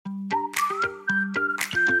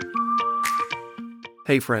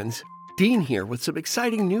Hey friends, Dean here with some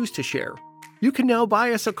exciting news to share. You can now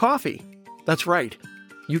buy us a coffee. That's right.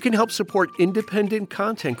 You can help support independent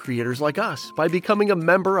content creators like us by becoming a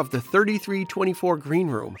member of the 3324 Green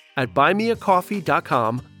Room at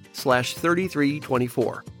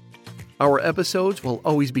buymeacoffee.com/3324. Our episodes will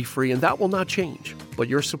always be free and that will not change, but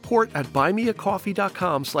your support at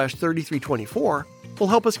buymeacoffee.com/3324 will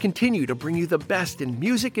help us continue to bring you the best in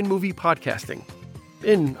music and movie podcasting,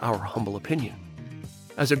 in our humble opinion.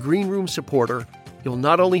 As a Green Room supporter, you'll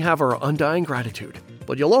not only have our undying gratitude,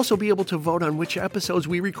 but you'll also be able to vote on which episodes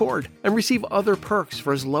we record and receive other perks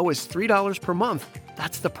for as low as $3 per month.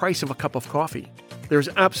 That's the price of a cup of coffee. There's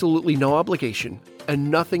absolutely no obligation,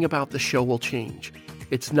 and nothing about the show will change.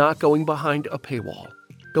 It's not going behind a paywall.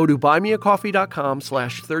 Go to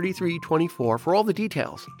buymeacoffee.com/3324 for all the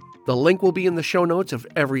details. The link will be in the show notes of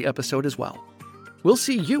every episode as well. We'll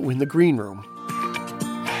see you in the Green Room.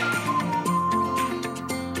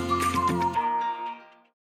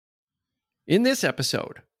 In this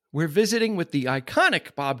episode, we're visiting with the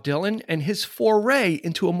iconic Bob Dylan and his foray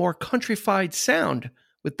into a more countrified sound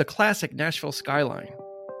with the classic Nashville Skyline.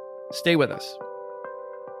 Stay with us.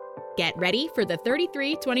 Get ready for the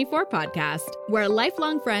 3324 podcast, where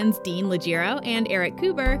lifelong friends Dean Legiro and Eric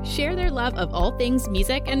Kuber share their love of all things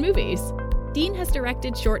music and movies. Dean has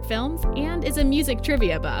directed short films and is a music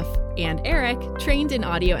trivia buff. And Eric, trained in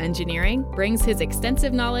audio engineering, brings his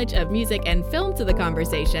extensive knowledge of music and film to the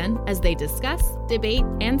conversation as they discuss, debate,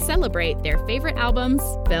 and celebrate their favorite albums,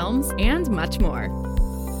 films, and much more.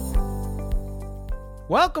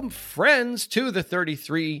 Welcome, friends, to the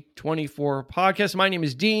 3324 podcast. My name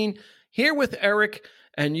is Dean, here with Eric,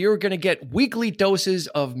 and you're going to get weekly doses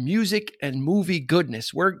of music and movie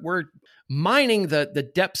goodness. We're mining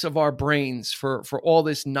the depths of our brains for all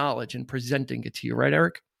this knowledge and presenting it to you, right,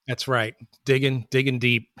 Eric? That's right. Digging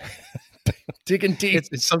deep. Digging deep.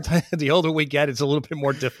 It's sometimes the older we get, it's a little bit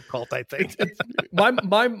more difficult, I think. My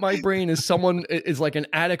brain is like an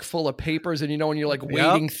attic full of papers, and when you're like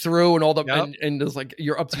wading through and all the and there's like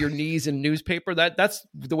you're up to your knees in newspaper. That's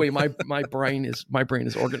the way my brain is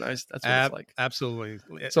organized. That's what it's like. Absolutely.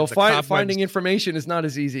 So finding information is not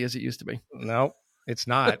as easy as it used to be. No, it's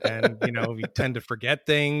not. And we tend to forget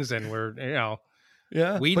things, and we're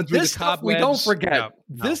yeah, but this stuff we don't forget. No.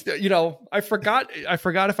 This, I forgot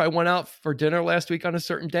if I went out for dinner last week on a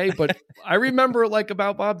certain day, but I remember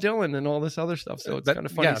about Bob Dylan and all this other stuff. So it's kind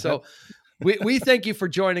of funny. Yeah, we thank you for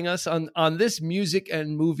joining us on this music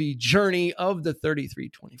and movie journey of the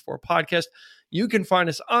 3324 podcast. You can find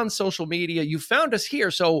us on social media. You found us here.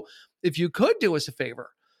 So if you could do us a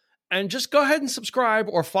favor and just go ahead and subscribe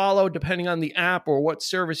or follow, depending on the app or what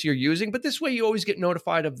service you're using. But this way you always get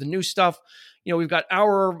notified of the new stuff. We've got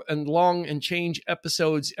hour and long and change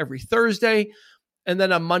episodes every Thursday. And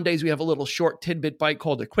then on Mondays, we have a little short tidbit bite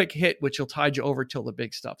called a quick hit, which will tide you over till the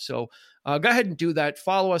big stuff. So go ahead and do that.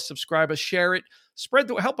 Follow us, subscribe us, share it,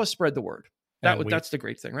 help us spread the word. That's the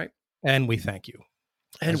great thing, right? And we thank you.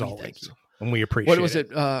 And we thank you. And we appreciate it. What was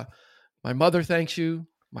it? My mother thanks you.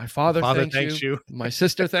 My father thanks you. My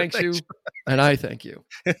sister thanks you. And I thank you.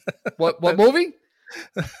 What movie?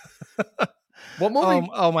 What movie?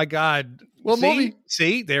 Oh my God. What movie?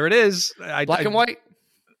 See, there it is. Black and white.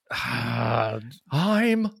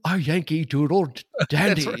 I'm a Yankee Doodle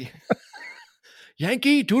dandy. Right.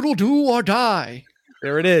 Yankee Doodle do or die.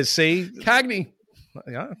 There it is. See? Cagney.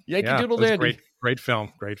 Yeah. Yankee Doodle dandy. Great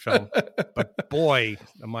film. But boy,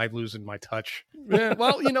 am I losing my touch. Yeah,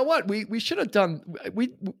 well, you know what? We should have done,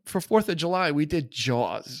 for 4th of July, we did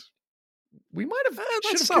Jaws. We might have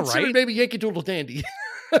considered maybe Yankee Doodle dandy.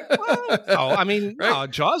 No,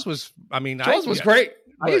 Jaws was, Jaws was great.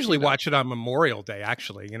 I usually watch it on Memorial Day,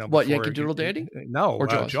 actually. What, Yankee Doodle dandy? No, or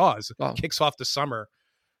Jaws. Oh. Kicks off the summer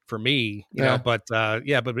for me, but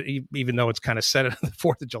even though it's kind of set on the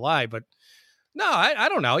 4th of July, but no, I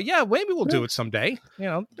don't know. Yeah, maybe we'll do it someday.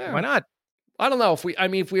 Why not? I don't know if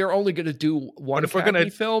we are only going to do one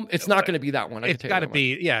film, it's not going to be that one. It's got to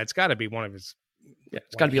be, it's got to be one of his. Yeah,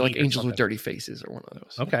 it's got to be like Angels with Dirty Faces or one of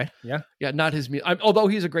those. Okay, yeah, not his. Although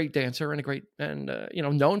he's a great dancer and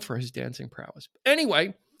known for his dancing prowess.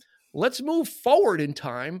 Anyway, let's move forward in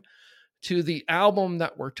time to the album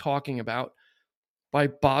that we're talking about by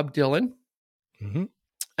Bob Dylan, and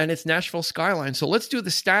it's Nashville Skyline. So let's do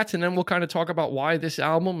the stats, and then we'll kind of talk about why this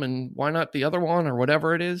album and why not the other one or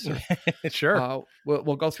whatever it is. Sure,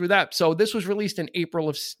 we'll go through that. So this was released in April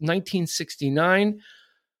of 1969.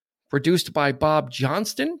 Produced by Bob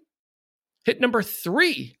Johnston, hit number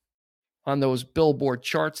 3 on those Billboard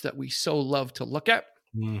charts that we so love to look at.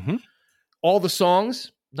 Mm-hmm. All the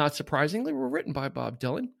songs, not surprisingly, were written by Bob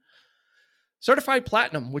Dylan. certified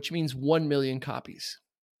platinum, which means 1 million copies.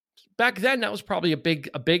 Back then, that was probably a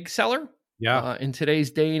big seller. Yeah. In today's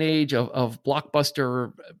day and age of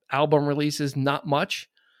blockbuster album releases, not much,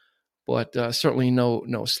 but certainly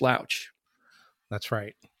no slouch. That's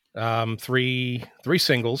right. Three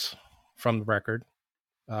singles from the record.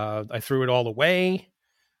 I Threw It All Away,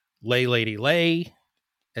 Lay Lady Lay,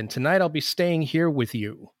 and Tonight I'll Be Staying Here With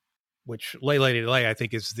You, which Lay Lady Lay I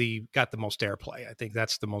think got the most airplay. I think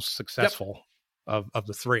that's the most successful of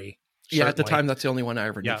the three. Yeah, at the time, that's the only one I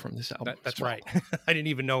ever knew from this album. That's right. I didn't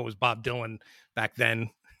even know it was Bob Dylan back then.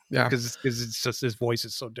 Yeah, because it's just his voice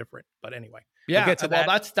is so different. But anyway, yeah.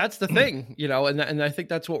 Well, that's the thing, and I think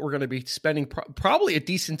that's what we're going to be spending probably a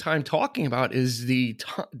decent time talking about is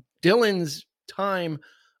Dylan's time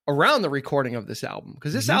around the recording of this album,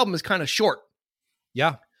 because this album is kind of short.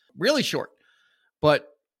 Yeah, really short. But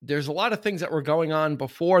there's a lot of things that were going on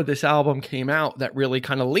before this album came out that really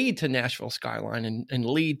kind of lead to Nashville Skyline and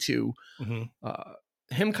lead to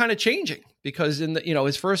him kind of changing, because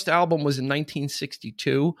his first album was in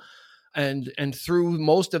 1962 and through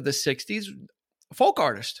most of the 60s, folk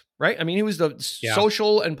artist, right? I mean, he was the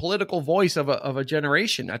social and political voice of a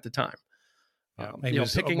generation at the time.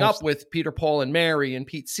 Picking up with Peter, Paul and Mary and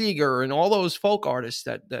Pete Seeger and all those folk artists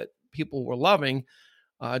that people were loving.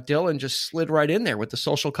 Dylan just slid right in there with the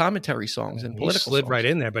social commentary songs and political songs. Right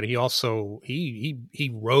in there, but he also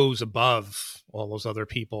he rose above all those other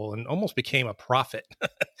people and almost became a prophet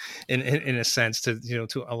in a sense to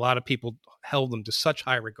a lot of people, held him to such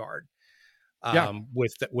high regard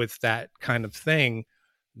with that kind of thing,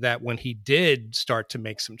 that when he did start to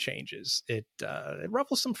make some changes, it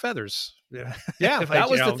ruffled some feathers. Yeah, that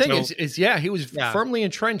was the thing. He was firmly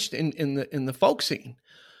entrenched in the folk scene.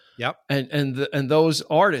 Yep. And those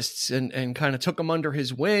artists and kind of took him under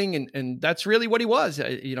his wing, and that's really what he was.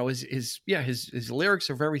 His lyrics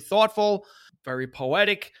are very thoughtful, very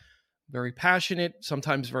poetic, very passionate,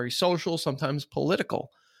 sometimes very social, sometimes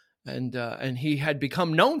political. And he had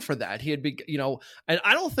become known for that. He had and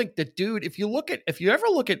I don't think that dude, if you ever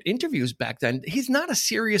look at interviews back then, he's not a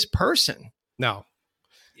serious person. No.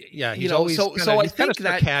 Yeah, he's always I think kind of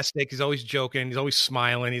sarcastic. He's always joking. He's always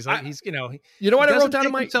smiling. He's like, you know what I wrote down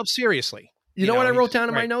in my himself seriously. You know what I wrote down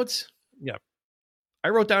in my notes? Yeah, I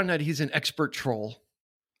wrote down that he's an expert troll.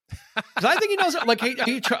 Because I think he knows. Like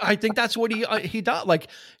I think that's what he does. Like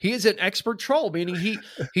he is an expert troll, meaning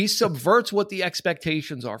he subverts what the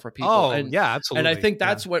expectations are for people. Oh, yeah, absolutely. And I think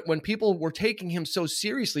that's what, when people were taking him so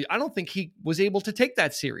seriously, I don't think he was able to take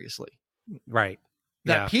that seriously. Right.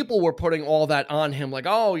 That people were putting all that on him, like,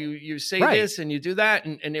 oh, you say this and you do that,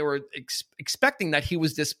 and they were expecting that he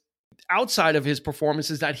was this, outside of his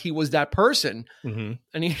performances, that he was that person, and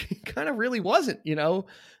he kind of really wasn't.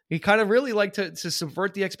 He kind of really liked to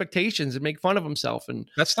subvert the expectations and make fun of himself, and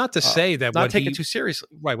that's not to say that not take it too seriously.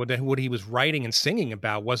 Right, what he was writing and singing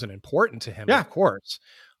about wasn't important to him, of course.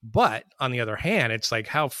 But on the other hand, it's like,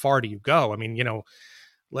 how far do you go? I mean,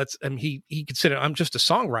 he considered, I'm just a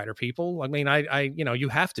songwriter, people. I mean, you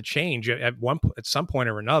have to change at some point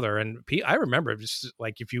or another. And I remember, just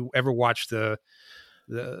like, if you ever watched the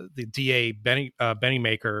DA Benny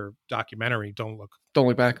Maker documentary, Don't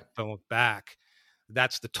Look Back.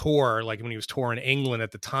 That's the tour, like when he was touring England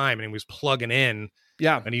at the time, and he was plugging in.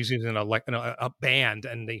 Yeah, and he's using a band,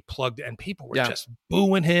 and they plugged, and people were just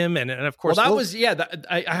booing him, and of course, I have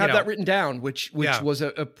that written down, which was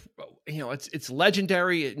it's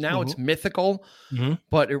legendary now. It's mythical,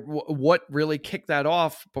 but what really kicked that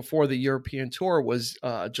off before the European tour was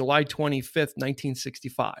July 25th,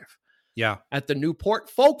 1965. Yeah, at the Newport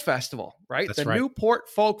Folk Festival, right? That's right. Newport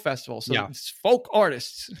Folk Festival. So it's folk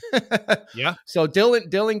artists. Yeah. So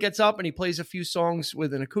Dylan gets up and he plays a few songs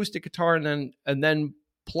with an acoustic guitar, and then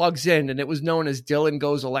plugs in, and it was known as Dylan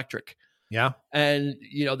Goes Electric. Yeah. And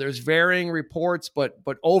there's varying reports, but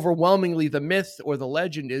overwhelmingly the myth or the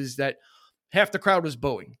legend is that half the crowd was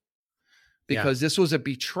booing, because this was a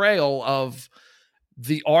betrayal of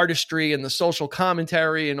the artistry and the social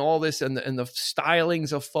commentary and all this and the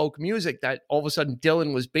stylings of folk music, that all of a sudden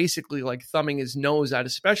Dylan was basically like thumbing his nose at,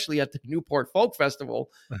 especially at the Newport Folk Festival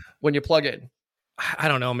when you plug in. I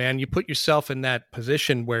don't know, man. You put yourself in that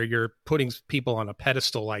position where you're putting people on a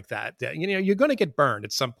pedestal like that. You're going to get burned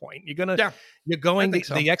at some point.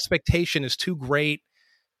 The expectation is too great.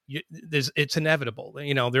 It's inevitable.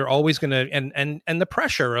 They're always going to, and the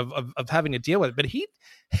pressure of having to deal with it. But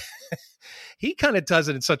he kind of does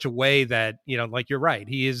it in such a way that, like you're right.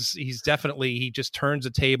 He's definitely, he just turns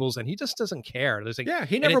the tables and he just doesn't care. There's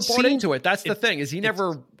he never bought into it. That's the thing, is he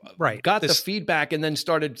never got the feedback and then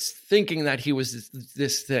started thinking that he was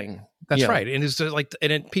this thing. That's right. And it's like,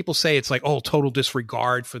 people say it's like, total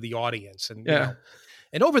disregard for the audience. And,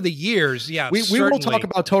 and over the years, we will talk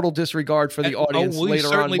about total disregard for the audience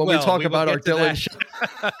later on when we talk about our Dylan show.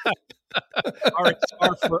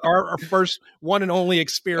 our first one and only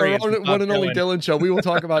experience, one and only Dylan show. We will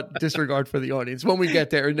talk about disregard for the audience when we get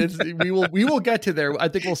there, and we will get to there. I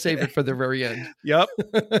think we'll save it for the very end. Yep.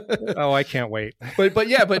 Oh, I can't wait. But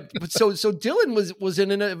so Dylan was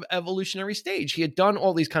in an evolutionary stage. He had done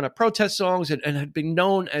all these kind of protest songs and had been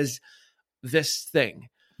known as this thing.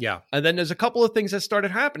 Yeah. And then there's a couple of things that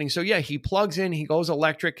started happening. So he plugs in, he goes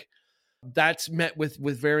electric. That's met with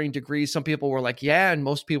varying degrees. Some people were like, yeah. And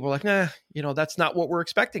most people were like, nah, that's not what we're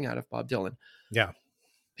expecting out of Bob Dylan. Yeah.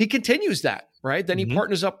 He continues that, right? Then he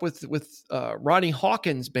partners up with Ronnie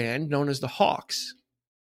Hawkins' band known as the Hawks,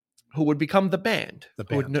 who would become the band.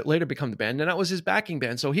 Who would later become the band. And that was his backing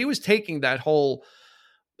band. So he was taking that whole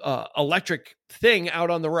electric thing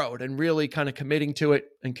out on the road and really kind of committing to it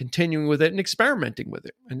and continuing with it and experimenting with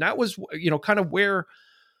it. And that was, kind of where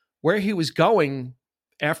he was going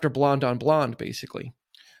after Blonde on Blonde, basically.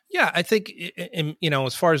 Yeah. I think,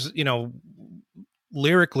 as far as,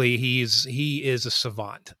 lyrically, he is a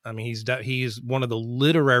savant. I mean, he's one of the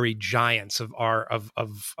literary giants of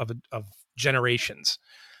generations.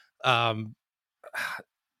 But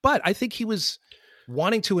I think he was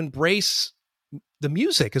wanting to embrace the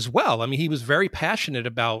music as well. I mean, he was very passionate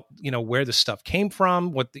about, where the stuff came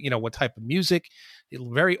from, what type of music.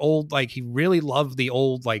 Very old, like he really loved the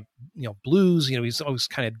old, like, blues. He's always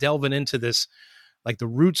kind of delving into this, like the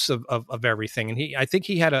roots of everything. And I think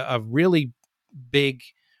he had a really big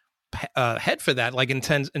head for that, like in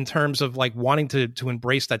terms of like wanting to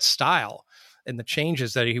embrace that style and the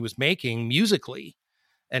changes that he was making musically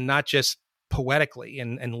and not just poetically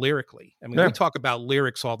and lyrically. I mean, we talk about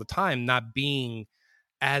lyrics all the time not being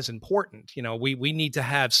as important. We need to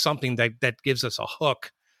have something that gives us a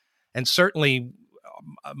hook. And certainly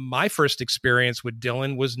my first experience with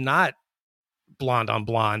Dylan was not Blonde on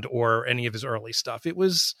Blonde or any of his early stuff. It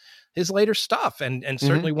was his later stuff, and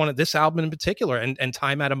certainly one of this album in particular, and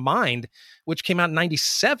Time Out of Mind, which came out in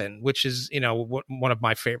 '97, which is one of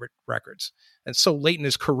my favorite records, and so late in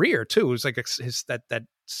his career too. It was like that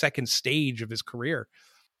second stage of his career.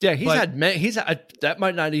 Yeah, that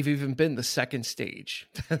might not have even been the second stage.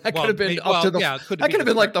 That could have been that could have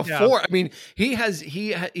been like the fourth. I mean, he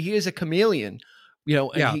is a chameleon,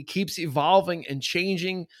 and he keeps evolving and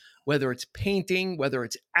changing, whether it's painting, whether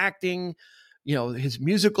it's acting, his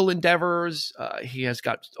musical endeavors. He has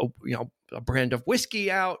got a brand of whiskey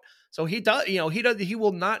out, so he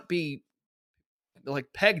will not be like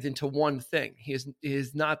pegged into one thing. He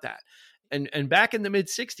is not that. And back in the mid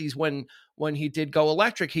 60s, when he did go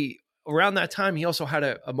electric, around that time he also had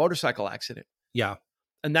a motorcycle accident. Yeah,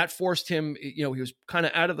 and that forced him. He was kind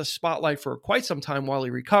of out of the spotlight for quite some time while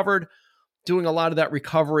he recovered. Doing a lot of that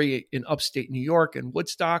recovery in upstate New York and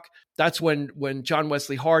Woodstock. That's when John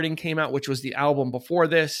Wesley Harding came out, which was the album before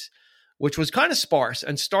this, which was kind of sparse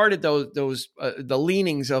and started those the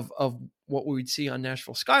leanings of what we would see on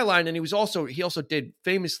Nashville Skyline. And he also did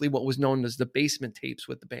famously what was known as the basement tapes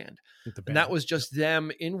with the band. And that was just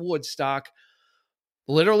them in Woodstock,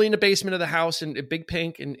 literally in the basement of the house in Big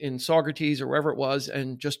Pink in Saugerties or wherever it was,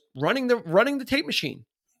 and just running the tape machine.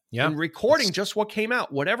 Yeah, and recording just what came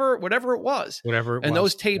out, whatever it was. And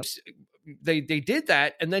those tapes, they did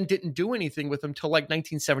that and then didn't do anything with them till like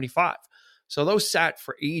 1975. So those sat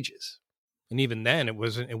for ages. And even then, it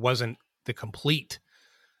wasn't the complete,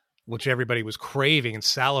 which everybody was craving and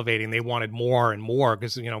salivating. They wanted more and more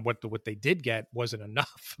because what they did get wasn't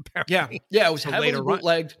enough. Apparently. Yeah, it was heavily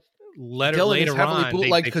bootlegged. Dylan is heavily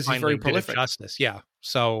bootlegged because he's very prolific. Justice, yeah.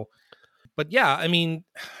 So, but yeah, I mean.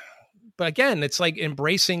 But again, it's like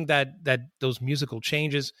embracing that those musical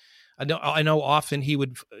changes. I know often he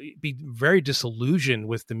would be very disillusioned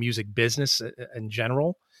with the music business in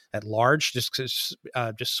general, at large, just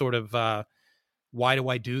sort of, why do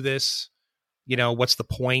I do this? What's the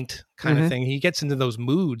point kind of thing. He gets into those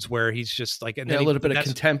moods where he's just like, and then a little bit of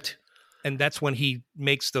contempt. And that's when he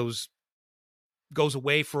goes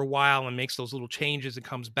away for a while and makes those little changes and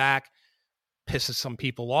comes back. Pisses some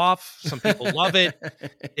people off. Some people love it.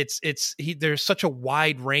 There's such a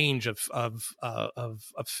wide range of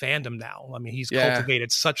fandom now. I mean, he's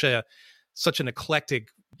cultivated such an eclectic.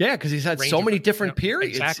 Yeah, because he's had so many different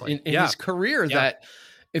periods in his career that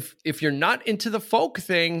if you're not into the folk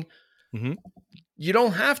thing, you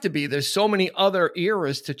don't have to be. There's so many other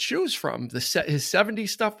eras to choose from. His 70s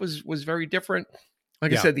stuff was very different.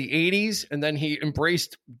 Like I said, the 80s, and then he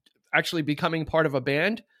embraced actually becoming part of a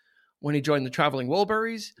band when he joined the Traveling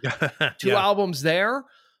Wilburys. 2 albums there.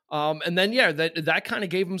 And then, that kind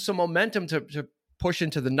of gave him some momentum to push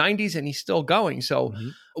into the 90s, and he's still going. So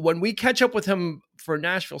when we catch up with him for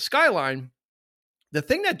Nashville Skyline, the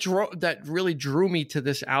thing that really drew me to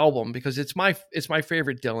this album, because it's my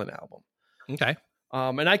favorite Dylan album. Okay.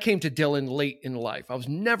 And I came to Dylan late in life. I was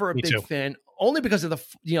never a big fan, only because of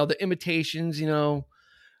the imitations,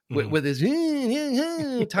 with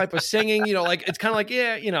his type of singing, like it's kind of like,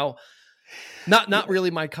 not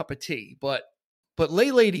really my cup of tea, but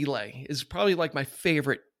Lay Lady Lay is probably like my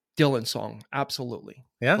favorite Dylan song. Absolutely.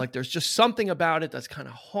 Yeah. Like there's just something about it that's kind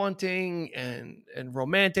of haunting and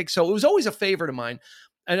romantic. So it was always a favorite of mine.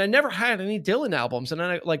 And I never had any Dylan albums. And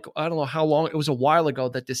then I don't know how long, it was a while ago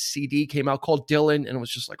that this CD came out called Dylan, and it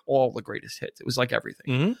was just like all the greatest hits. It was like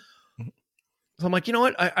everything. So I'm like, you know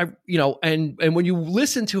what? And when you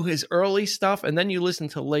listen to his early stuff and then you listen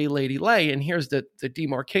to Lay Lady Lay, and here's the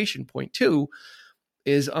demarcation point too,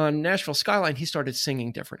 is on Nashville Skyline, he started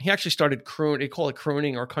singing different. He actually started crooning. They call it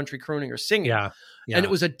crooning or country crooning or singing. Yeah. And it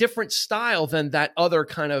was a different style than that other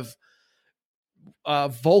kind of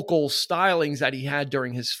vocal stylings that he had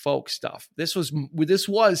during his folk stuff. This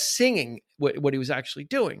was singing what he was actually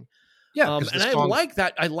doing. Yeah. And I like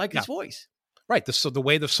that. I like his voice. Right. So the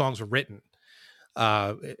way the songs were written,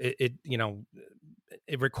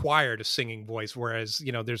 it required a singing voice, whereas,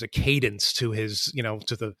 there's a cadence to his,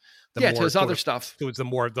 to to his other stuff. It was the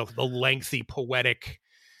more the lengthy poetic,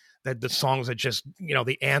 that the songs that just,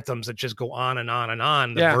 the anthems that just go on and on and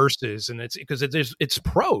on, the verses, and it's because it's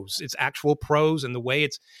prose, it's actual prose, and the way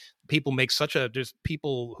people make there's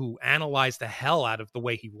people who analyze the hell out of the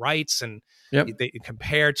way he writes, and they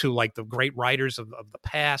compare to like the great writers of the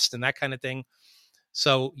past and that kind of thing.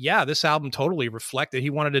 So this album totally reflected, he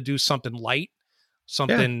wanted to do something light,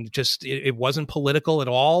 something just, it wasn't political at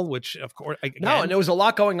all, which of course, again, no, and there was a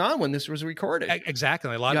lot going on when this was recorded.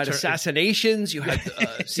 Exactly. You had assassinations, you had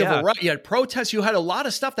civil rights, you had protests, you had a lot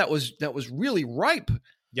of stuff that was really ripe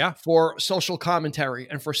for social commentary,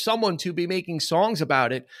 and for someone to be making songs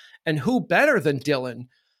about it. And who better than Dylan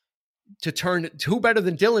to turn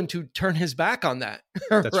his back on that,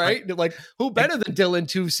 right? Like who better than Dylan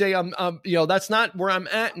to say, that's not where I'm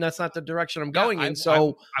at, and that's not the direction I'm going in.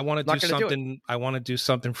 So I want to do something. I want to do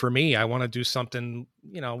something for me. I want to do something,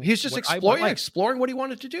 he's just exploring what he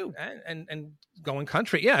wanted to do and going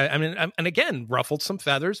country. Yeah. I mean, and again, ruffled some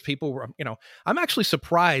feathers. People were, I'm actually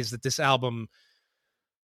surprised that this album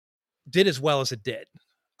did as well as it did.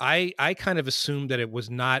 I kind of assumed that it was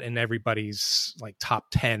not in everybody's like top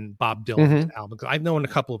 10 Bob Dylan album. I've known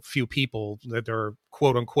a few people that are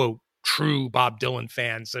quote unquote true Bob Dylan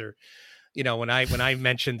fans that are, when I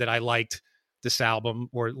mentioned that I liked this album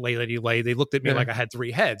or Lay Lady Lay, they looked at me like I had 3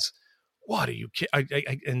 heads. What are you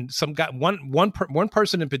kidding? And some guy, one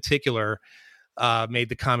person in particular made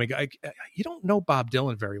the comment, you don't know Bob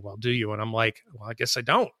Dylan very well, do you? And I'm like, well, I guess I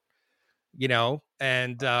don't.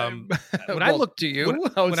 And when I look to you,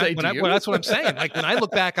 that's what I'm saying. Like when I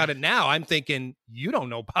look back on it now, I'm thinking you don't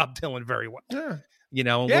know Bob Dylan very well.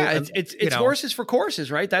 It's horses for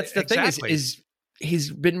courses, right? That's the thing is he's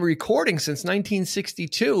been recording since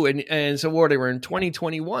 1962, and so we're in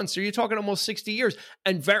 2021. So you're talking almost 60 years,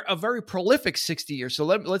 and a very prolific 60 years. So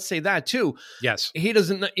let's say that too. Yes, he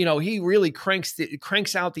doesn't. He really cranks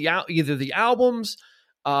out either the albums,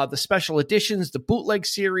 the special editions, the bootleg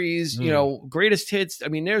series, greatest hits. I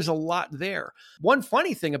mean, there's a lot there. One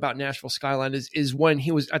funny thing about Nashville Skyline is when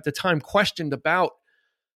he was at the time questioned about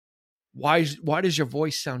why does your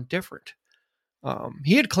voice sound different?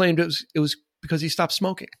 He had claimed it was because he stopped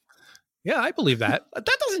smoking. Yeah, I believe that. That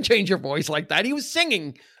doesn't change your voice like that. He was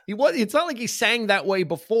singing. It's not like he sang that way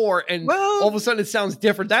before, and all of a sudden it sounds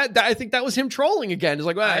different. That I think that was him trolling again. It's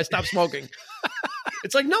like, I stopped smoking.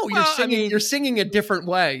 It's like, no, you're singing a different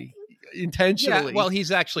way intentionally. Yeah, well,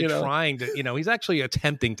 he's actually trying to, he's actually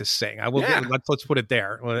attempting to sing. I will let's put it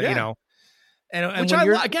there. And which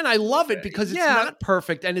I love it because it's not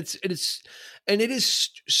perfect, and it is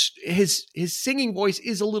his singing voice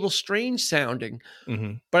is a little strange sounding,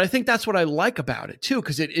 but I think that's what I like about it too,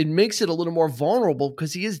 because it makes it a little more vulnerable,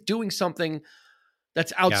 because he is doing something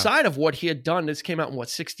that's outside of what he had done. This came out in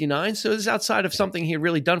 1969, so this is outside of something he had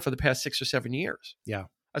really done for the past 6 or 7 years. Yeah,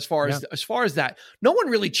 as far as that, no one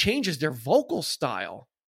really changes their vocal style.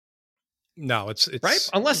 No, it's right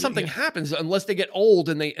unless something happens, unless they get old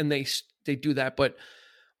and they do that, but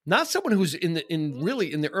not someone who's in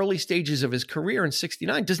the early stages of his career in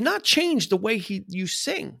 69 does not change the way you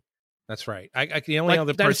sing. That's right. The only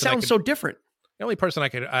other person that sounds so different. The only person I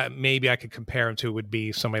could maybe I could compare him to would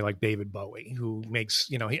be somebody like David Bowie, who makes,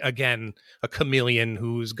 again, a chameleon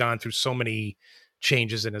who's gone through so many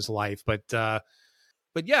changes in his life. But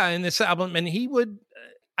yeah, in this album, and he would.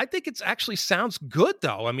 I think it actually sounds good,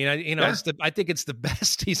 though. I mean, I think it's the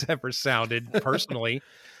best he's ever sounded personally.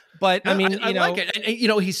 But I mean, I like it,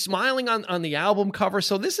 and he's smiling on the album cover.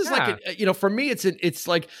 So this is for me, it's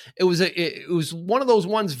like it was one of those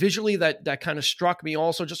ones visually that kind of struck me.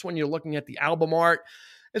 Also, just when you're looking at the album art,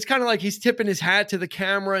 it's kind of like he's tipping his hat to the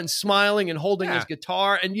camera and smiling and holding his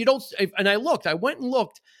guitar. And I went and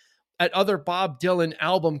looked at other Bob Dylan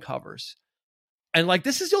album covers. And like,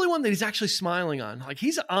 this is the only one that he's actually smiling on. Like,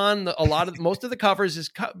 he's on most of the covers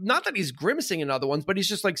is not that he's grimacing in other ones, but he's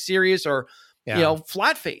just like serious or,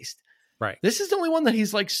 flat faced. Right. This is the only one that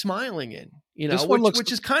he's like smiling in,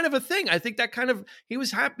 which is kind of a thing. I think that he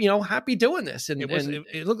was happy doing this. And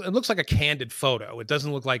it looks like a candid photo. It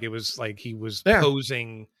doesn't look like it was like he was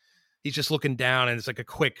posing. He's just looking down and it's like a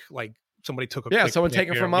quick, like, somebody took someone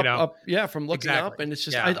taken from up, from looking up, and it's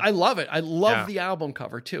just I love it. I love the album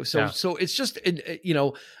cover too. So it's just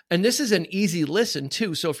and this is an easy listen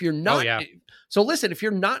too. So if you're not, if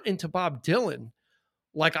you're not into Bob Dylan,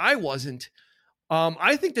 like I wasn't,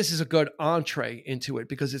 I think this is a good entree into it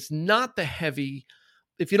because it's not the heavy.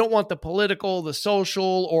 If you don't want the political, the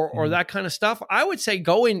social, or that kind of stuff, I would say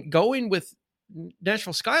go in with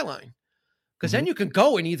Nashville Skyline. Because then you can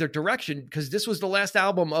go in either direction, because this was the last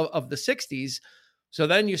album of the 60s. So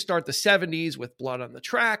then you start the 70s with Blood on the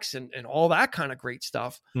Tracks and all that kind of great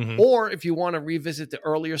stuff. Or if you want to revisit the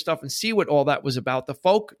earlier stuff and see what all that was about,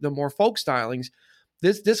 the more folk stylings,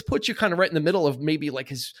 this puts you kind of right in the middle of maybe like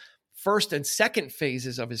his first and second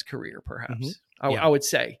phases of his career, perhaps. I would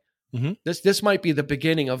say. This might be the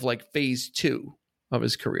beginning of like phase 2 of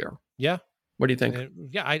his career. Yeah. What do you think?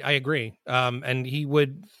 I agree. And he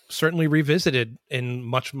would certainly revisit it in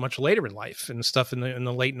much, much later in life and stuff in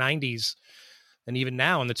the late 90s. And even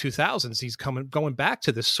now in the 2000s, he's going back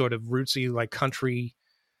to this sort of rootsy, like country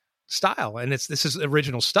style. And this is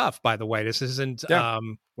original stuff, by the way. This isn't,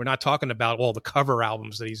 we're not talking about all the cover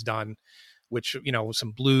albums that he's done, which,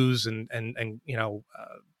 some blues and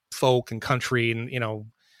folk and country and,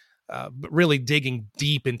 but really digging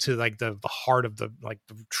deep into like the heart of the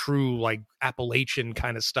true like Appalachian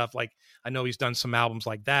kind of stuff. Like I know he's done some albums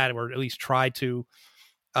like that, or at least tried to.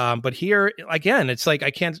 But here again, it's like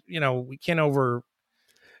we can't over.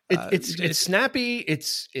 It's snappy.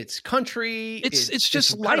 It's country. It's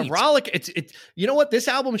just light. Kind of rollic. It's you know what? This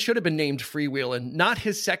album should have been named Freewheelin', not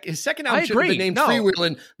his second album should have been named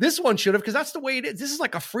Freewheelin'. This one should have, because that's the way it is. This is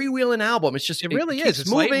like a freewheeling album. It's just it really is. It's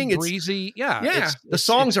moving. It's breezy. The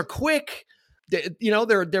songs are quick.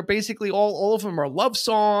 They're basically all of them are love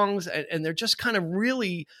songs, and they're just kind of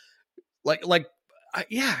really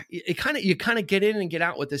you kind of get in and get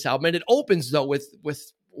out with this album. And it opens though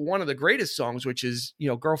with one of the greatest songs, which is,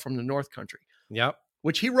 Girl from the North Country. Yep.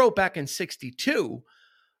 Which he wrote back in 62,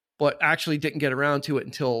 but actually didn't get around to it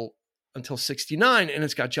until 69. And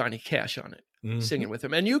it's got Johnny Cash on it singing with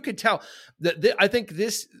him. And you could tell that I think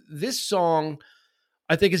this song,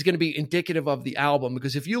 I think, is going to be indicative of the album,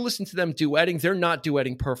 because if you listen to them duetting, they're not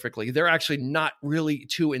duetting perfectly. They're actually not really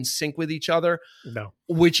too in sync with each other. No.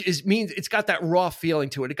 Which means it's got that raw feeling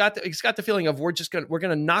to it. It's got the feeling of we're going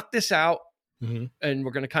to knock this out. And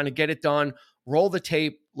we're going to kind of get it done, roll the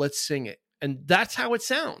tape, let's sing it. And that's how it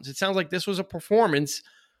sounds. It sounds like this was a performance,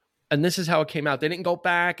 and this is how it came out. They didn't go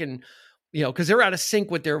back and, because they're out of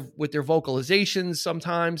sync with their vocalizations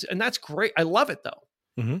sometimes. And that's great. I love it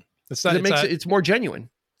though. It's more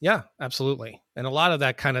genuine. Yeah, absolutely. And a lot of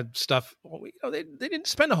that kind of stuff, they didn't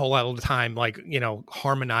spend a whole lot of time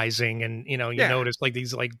harmonizing, and notice like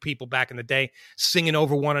these like people back in the day singing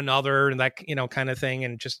over one another and that kind of thing,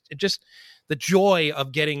 and just the joy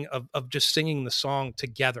of just singing the song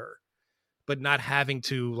together, but not having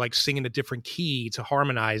to like sing in a different key to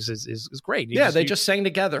harmonize is great. They just sang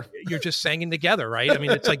together. You're just singing together, right? I mean,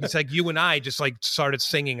 it's like you and I just like started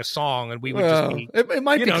singing a song, and we would just be, it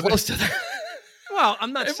might be close to that. Well,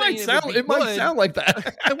 I'm not saying it might sound like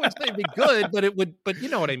that. I wouldn't say it'd be good, but it would. But you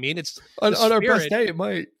know what I mean. It's on our best day, it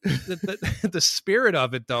might. The spirit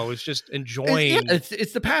of it, though, is just enjoying.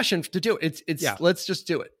 It's the passion to do it. Let's just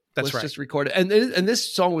do it. Let's just record it. And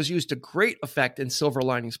this song was used to great effect in Silver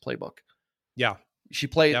Linings Playbook. Yeah, she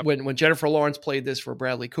played when Jennifer Lawrence played this for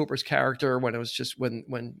Bradley Cooper's character, when it was just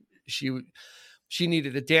when she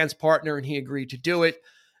needed a dance partner and he agreed to do it.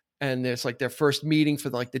 And there's like their first meeting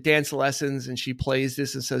for like the dance lessons, and she plays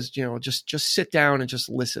this and says, just sit down and just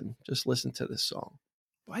listen to this song.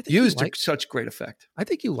 Well, used to such great effect. I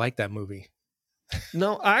think you like that movie.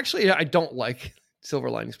 No, actually, I don't like Silver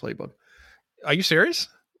Linings Playbook. Are you serious?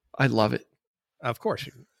 I love it. Of course.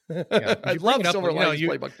 I love Silver Linings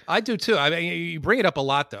Playbook. I do too. I mean, you bring it up a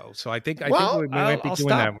lot though, so I think we might be doing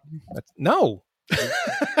stop. that. No.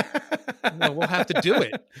 No, we'll have to do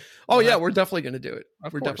it. We're definitely going to do it.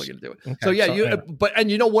 Definitely going to do it. Okay, so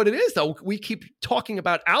you know what it is though? We keep talking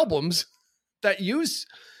about albums that use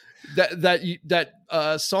that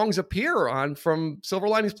songs appear on from Silver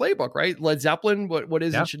Linings Playbook, right? Led Zeppelin, what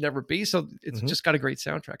is It Should Never Be. So it's just got a great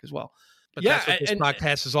soundtrack as well. But that's what this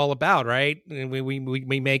podcast is all about, right? And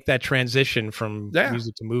we make that transition from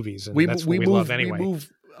music to movies, and that's what we love anyway. We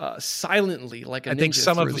move silently, like a ninja. I think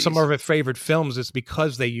some of our favorite films is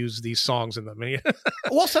because they use these songs in them.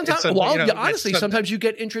 Well, sometimes, honestly, sometimes you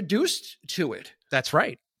get introduced to it. That's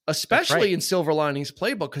right. Especially in Silver Linings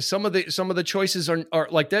Playbook, because some of the choices are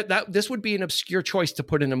like that. This would be an obscure choice to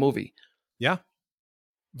put in a movie. Yeah.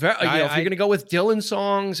 If you're going to go with Dylan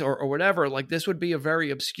songs or whatever, like this would be a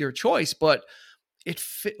very obscure choice, but it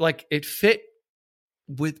fit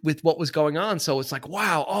with what was going on. So it's like,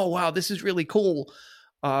 wow, this is really cool.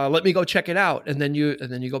 Let me go check it out, and then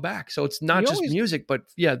you go back. So it's not just music, but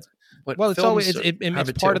it's always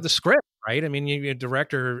it's part of the script, right? I mean, you're a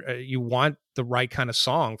director, you want the right kind of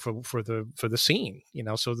song for the scene,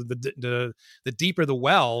 So the deeper the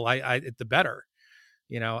well, the better.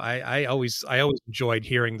 I always enjoyed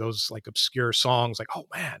hearing those like obscure songs, like, oh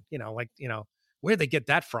man, where'd they get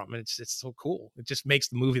that from? And it's so cool. It just makes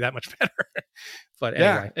the movie that much better. But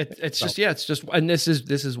anyway, it's just, and this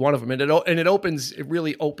is one of them. And it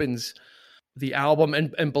really opens the album.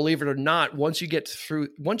 And believe it or not, once you get through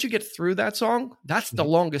that song, that's the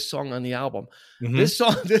longest song on the album. Mm-hmm.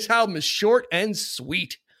 This album is short and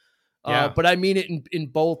sweet. But I mean it in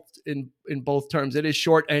both terms. It is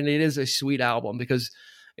short and it is a sweet album because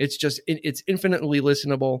it's infinitely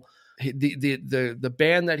listenable. The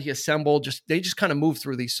band that he assembled they just kind of moved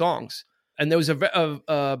through these songs. And there was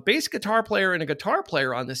a bass guitar player and a guitar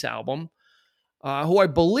player on this album, who I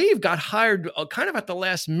believe got hired kind of at the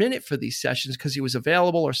last minute for these sessions because he was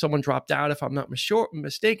available or someone dropped out, if I'm not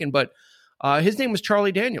mistaken. But his name was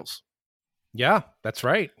Charlie Daniels. Yeah, that's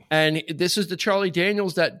right. And this is the Charlie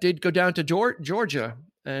Daniels that did go down to Georgia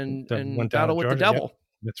and battle with the devil. Yep.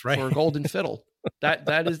 That's right. For a golden fiddle.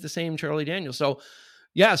 That is the same Charlie Daniels. So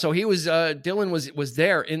he was Dylan was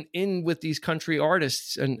there in with these country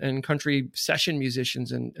artists and country session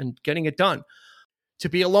musicians and getting it done. To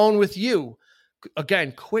Be Alone With You,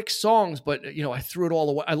 again, quick songs, but I threw it all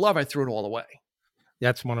away. I threw it all away.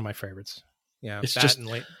 That's one of my favorites. Yeah, it's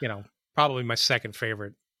probably my second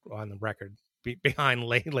favorite on the record, behind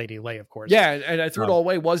Lady Lay, of course. Yeah, and I Threw It All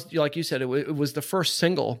Away was, like you said, it was the first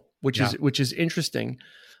single, which is interesting.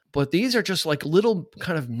 But these are just like little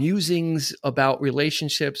kind of musings about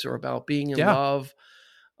relationships or about being in love.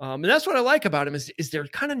 And that's what I like about him is they're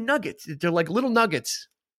kind of nuggets. They're like little nuggets.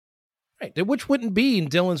 Right, which wouldn't be in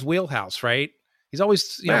Dylan's wheelhouse, right? He's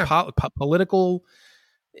always political,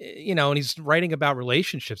 and he's writing about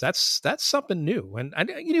relationships. That's something new. And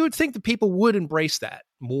you would think that people would embrace that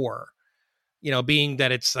more, being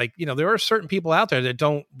that it's like, there are certain people out there that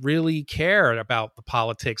don't really care about the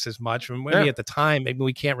politics as much. And maybe at the time, maybe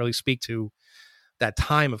we can't really speak to that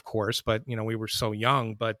time, of course, but, we were so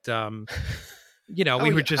young, but, we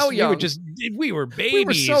were babies. We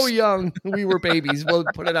were so young. We were babies. We'll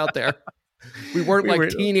put it out there. We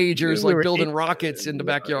weren't teenagers, building rockets in the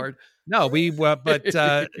backyard. No, we were, but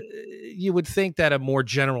you would think that a more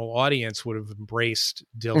general audience would have embraced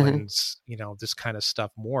Dylan's, this kind of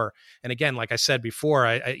stuff more. And again, like I said before,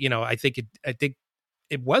 I think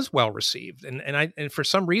it was well received, and for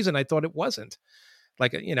some reason I thought it wasn't.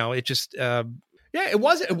 Like, it just it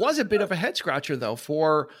was a bit of a head scratcher though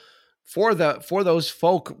for those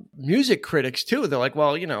folk music critics too. They're like,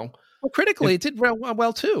 well, critically, it did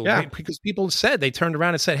well too. Yeah. Right? Because people they turned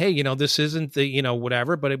around and said, hey, this isn't the,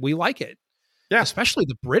 whatever, but we like it. Yeah. Especially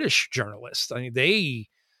the British journalists. I mean, they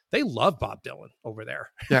love Bob Dylan over there.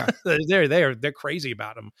 Yeah. they're crazy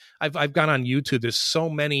about him. I've gone on YouTube. There's so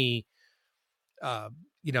many, I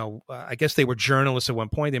guess they were journalists at one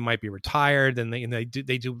point. They might be retired, and they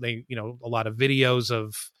do a lot of videos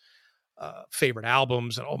of favorite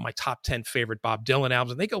albums and my top 10 favorite Bob Dylan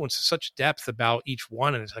albums. And they go into such depth about each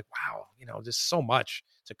one. And it's like, wow, there's so much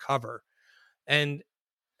to cover. And,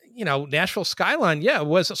 Nashville Skyline,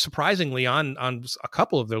 was surprisingly on a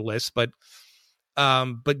couple of their lists, but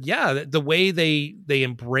the way they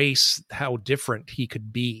embrace how different he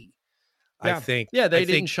could be, I think. Yeah. They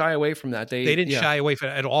didn't shy away from that. They didn't shy away from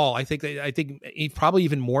it at all. I think probably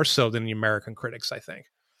even more so than the American critics, I think.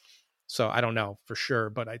 So I don't know for sure,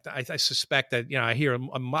 but I suspect that, I hear a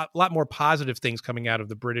lot more positive things coming out of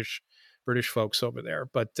the British folks over there.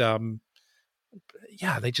 But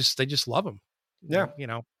yeah, they just love him. Yeah,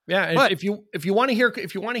 Yeah, but if you want to hear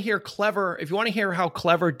how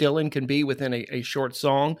clever Dylan can be within a short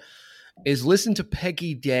song, is listen to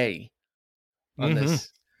Peggy Day on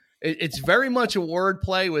this. It's very much a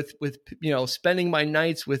wordplay with spending my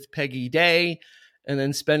nights with Peggy Day, and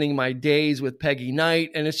then spending my days with Peggy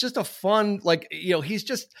Night, and it's just a fun he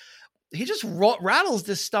just rattles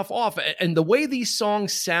this stuff off, and the way these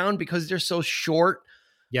songs sound, because they're so short,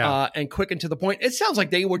 and quick and to the point, it sounds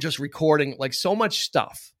like they were just recording like so much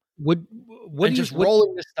stuff.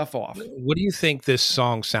 Rolling this stuff off. What do you think this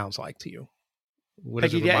song sounds like to you? What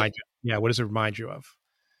does it remind you? Yeah, what does it remind you of?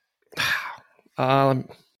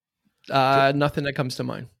 Nothing that comes to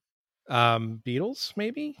mind. Beatles,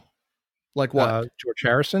 maybe? Like what? George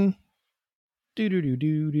Harrison. Do do do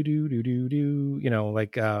do do do do do do. You know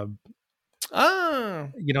what I'm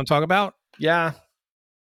talking about? Yeah.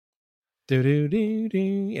 Do do do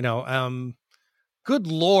do. Good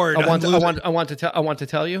Lord! I want to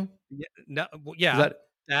tell you. Yeah, no, yeah.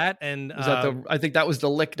 I think that was the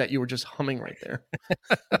lick that you were just humming right there,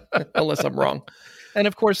 unless I'm wrong. And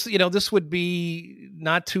of course, this would be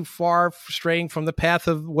not too far straying from the path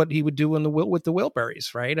of what he would do with the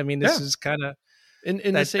Wilburys, right? I mean, this is kind of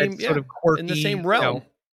in the same sort of quirky, in the same realm.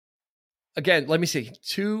 Again, let me see.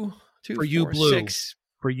 2, for you, 4, blue. 6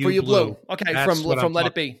 for you, blue. Okay, from Let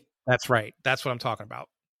It Be. That's right. That's what I'm talking about.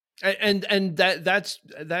 And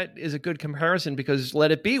that is a good comparison, because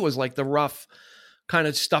Let It Be was like the rough kind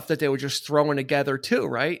of stuff that they were just throwing together too,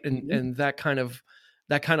 right? And that kind of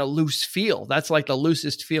loose feel. That's like the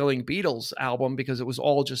loosest feeling Beatles album, because it was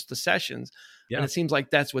all just the sessions. Yeah. And it seems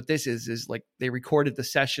like that's what this is like they recorded the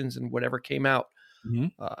sessions, and whatever came out,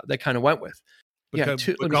 they kind of went with. Because,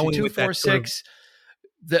 2, 4, 6.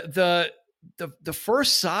 The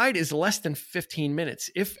first side is less than 15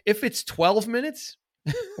 minutes. If it's 12 minutes,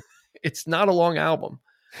 it's not a long album,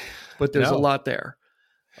 but there's a lot there.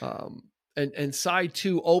 And side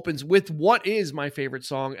 2 opens with what is my favorite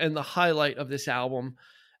song and the highlight of this album,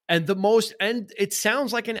 and it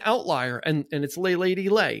sounds like an outlier, and it's Lay Lady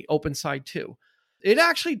Lay, open side 2. It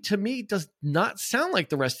actually, to me, does not sound like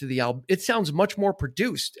the rest of the album. It sounds much more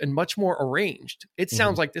produced and much more arranged. It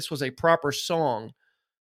sounds like this was a proper song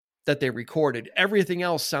that they recorded. Everything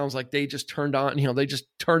else sounds like they just turned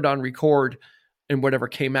on record and whatever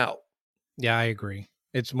came out. Yeah, I agree.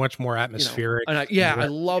 It's much more atmospheric. And I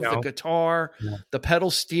love the guitar, the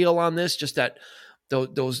pedal steel on this, just that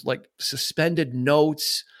those like suspended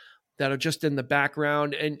notes that are just in the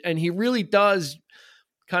background. And he really does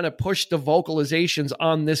kind of push the vocalizations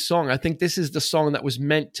on this song. I think this is the song that was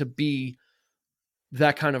meant to be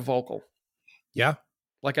that kind of vocal. Yeah.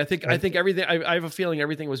 Like I think everything, I have a feeling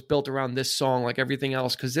everything was built around this song, like everything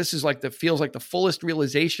else. Cause this is feels like the fullest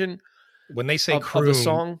realization. When they say of the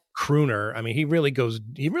song, crooner, I mean, he really goes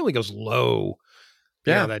low.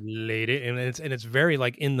 Yeah. That lady. And it's very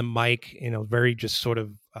like in the mic, very just sort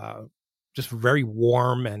of, just very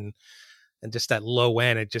warm and just that low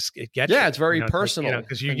end. It gets you. It's very personal.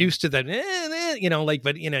 Because you're used to that,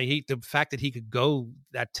 but the fact that he could go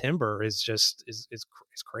that timbre is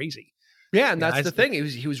crazy. Yeah, and that's the thing.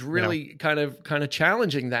 He was really kind of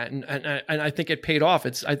challenging that, and I think it paid off.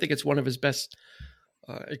 I think it's one of his best.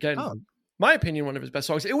 My opinion, one of his best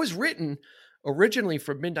songs. It was written originally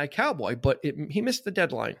for Midnight Cowboy, but he missed the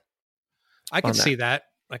deadline. I could see that.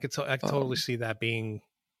 I could totally see that being,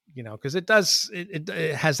 because it does. It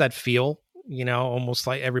has that feel, almost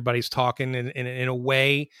like everybody's talking in a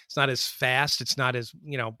way. It's not as fast. It's not as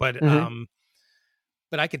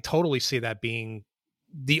but I could totally see that being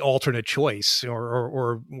the alternate choice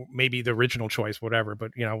or maybe the original choice, whatever,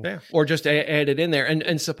 but or just add it in there.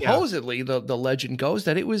 And supposedly the legend goes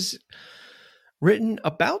that it was written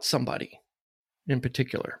about somebody in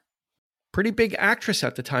particular, pretty big actress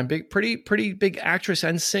at the time, pretty big actress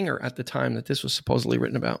and singer at the time that this was supposedly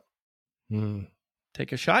written about.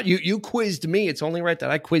 Take a shot. You quizzed me. It's only right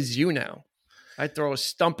that I quiz you now. I throw a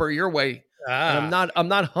stumper your way. I'm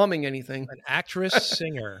not humming anything. An actress,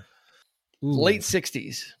 singer. Ooh. Late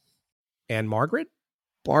 60s. And Margaret?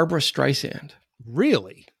 Barbara Streisand.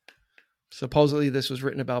 Really? Supposedly this was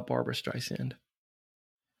written about Barbara Streisand.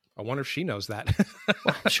 I wonder if she knows that.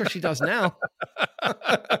 Well, I'm sure she does now.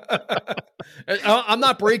 I'm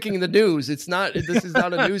not breaking the news. This is not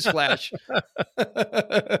a news flash.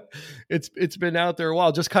 It's been out there a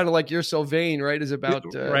while. Just kind of like You're So Vain, right? Is about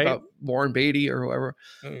Warren Beatty or whoever.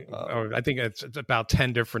 I think it's about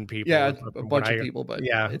 10 different people. Yeah, a bunch of people, but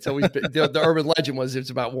it's always been, the urban legend was it's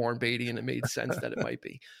about Warren Beatty, and it made sense that it might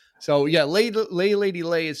be. So yeah, Lay Lady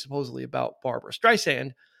Lay is supposedly about Barbara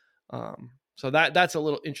Streisand. So that's a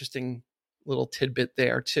little interesting little tidbit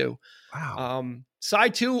there too. Wow.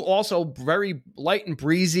 Side 2, also very light and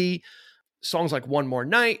breezy. Songs like One More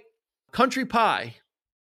Night, Country Pie,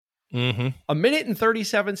 1 minute and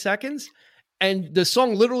 37 seconds. And the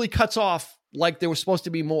song literally cuts off like there was supposed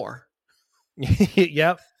to be more.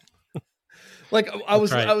 Yep. Like I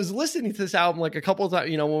was listening to this album like a couple of times,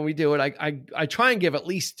 when we do it, I try and give at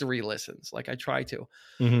least 3 listens. Like I try to.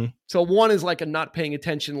 So one is like a not paying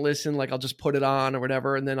attention listen. Like I'll just put it on or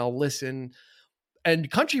whatever. And then I'll listen, and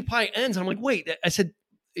Country Pie ends. And I'm like, wait, I said,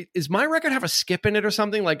 is my record have a skip in it or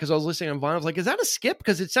something? Like, cause I was listening on vinyl. I was like, is that a skip?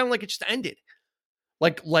 Cause it sounded like it just ended.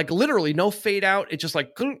 Like literally no fade out. It just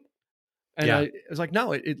like, and I was like,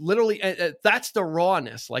 no, it literally, that's the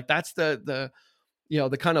rawness. Like that's the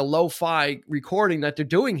kind of lo-fi recording that they're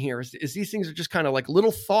doing here is these things are just kind of like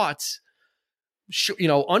little thoughts,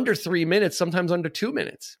 under 3 minutes, sometimes under 2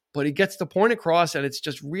 minutes, but he gets the point across, and it's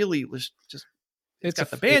just really just, it's got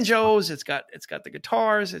the banjos, it's got the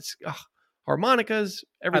guitars, it's harmonicas,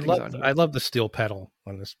 everything. I love the steel pedal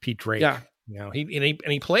on this Pete Drake. Yeah.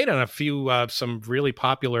 He played on a few, some really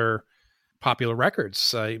popular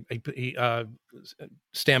records. He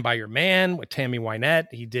Stand By Your Man with Tammy Wynette.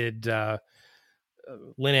 He did,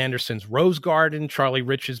 Lynn Anderson's Rose Garden, Charlie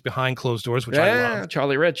Rich's Behind Closed Doors, which I love.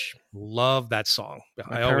 Charlie Rich. Love that song.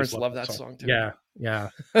 My parents love that song too. Yeah.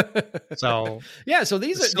 So so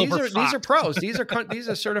these are pros. These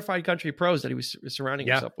are certified country pros that he was surrounding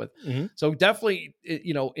himself with. So definitely,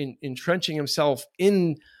 entrenching himself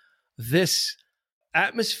in this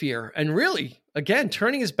atmosphere, and really, again,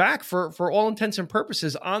 turning his back for all intents and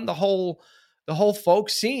purposes on the whole folk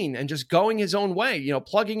scene, and just going his own way,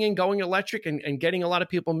 plugging in, going electric, and getting a lot of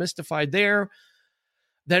people mystified there.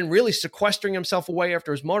 Then really sequestering himself away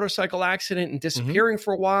after his motorcycle accident and disappearing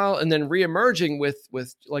for a while, and then reemerging with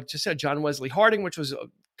like you said, John Wesley Harding, which was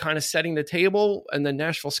kind of setting the table, and then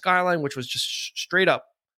Nashville Skyline, which was just straight up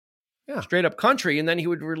country. And then he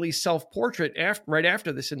would release Self-Portrait right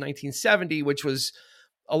after this in 1970, which was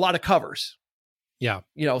a lot of covers. Yeah.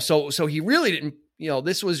 So he really didn't,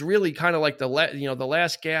 this was really kind of like the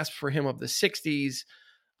last gasp for him of the 60s.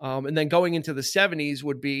 And then going into the 70s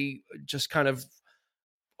would be just kind of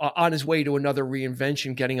on his way to another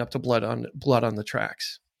reinvention, getting up to Blood on the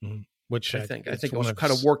Tracks. Which I think it was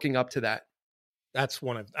kind of working up to that. That's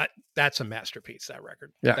a masterpiece, that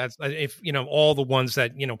record. Yeah. That's, if all the ones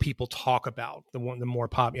that people talk about, the more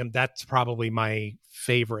popular, that's probably my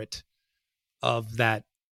favorite of that.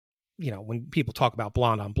 When people talk about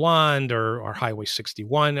Blonde on Blonde or Highway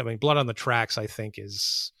 61, I mean, Blood on the Tracks, I think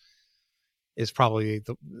is probably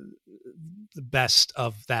the best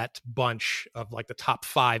of that bunch of like the top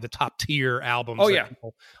 5, the top tier albums that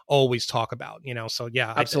people always talk about, So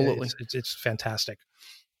yeah, absolutely. It's fantastic.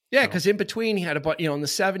 Yeah, because in between he had in the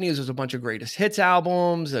 70s, there's a bunch of greatest hits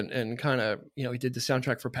albums, and kind of, he did the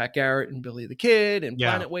soundtrack for Pat Garrett and Billy the Kid and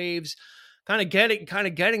Planet Waves, kind of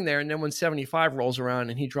getting there. And then when 75 rolls around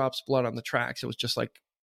and he drops Blood on the Tracks, it was just like,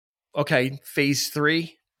 okay, phase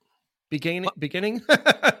 3 beginning.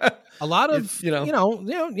 A lot of,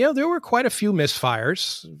 there were quite a few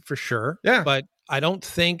misfires for sure. Yeah. But I don't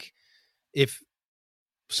think if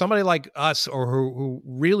somebody like us or who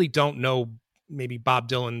really don't know maybe Bob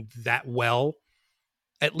Dylan that well,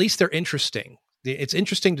 at least they're interesting. It's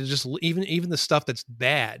interesting to just even the stuff that's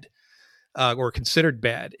bad or considered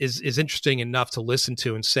bad is interesting enough to listen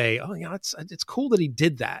to and say, oh, it's cool that he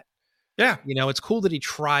did that. Yeah. It's cool that he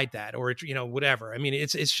tried that, or, whatever. I mean,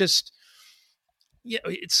 it's just,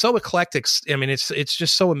 it's so eclectic. I mean, it's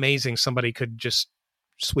just so amazing. Somebody could just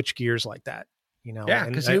switch gears like that, Yeah.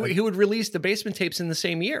 Cause he would release the Basement Tapes in the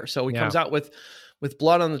same year. So he comes out with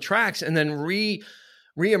Blood on the Tracks, and then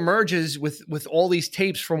reemerges with all these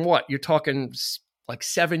tapes from what you're talking like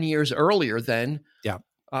 7 years earlier then. Yeah.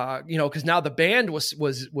 Because now the band was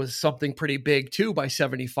something pretty big too by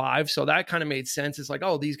 75. So that kind of made sense. It's like,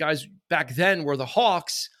 oh, these guys back then were the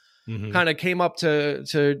Hawks, kind of came up to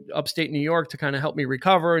upstate New York to kind of help me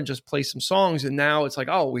recover and just play some songs. And now it's like,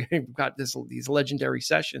 oh, we've got these legendary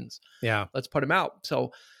sessions. Yeah. Let's put them out.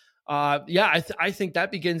 So, I think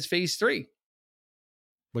that begins phase 3.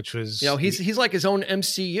 Which was, he's like his own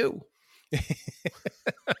MCU.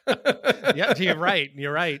 Yeah, you're right.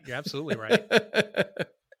 You're absolutely right.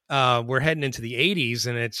 We're heading into the 80s,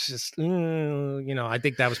 and it's just, I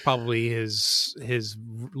think that was probably his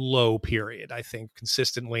low period. I think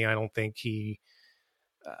consistently, I don't think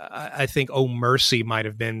I think Oh Mercy might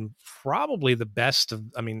have been probably the best of,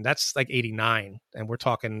 that's like 89, and we're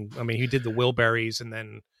talking, he did the Wilburys, and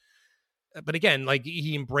then, but again, like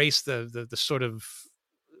he embraced the sort of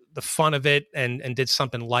the fun of it and did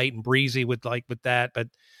something light and breezy with that. But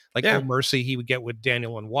like Oh Mercy, he would get with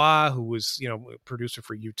Daniel Lanois, who was, you know, producer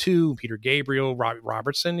for U2, Peter Gabriel, Robbie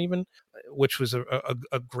Robertson, even, which was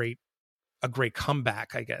a great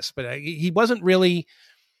comeback, I guess. But he wasn't really.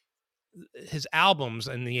 His albums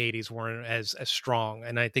in the 80s weren't as strong,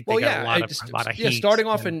 and I think they got a lot of heat. Starting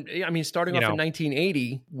off in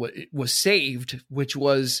 1980 was Saved, which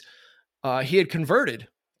was he had converted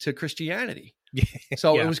to Christianity.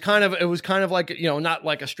 So it was kind of like, you know, not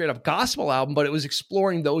like a straight up gospel album, but it was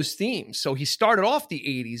exploring those themes. So he started off the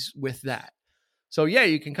 80s with that. So yeah,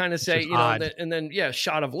 you can kind of say, you know, and then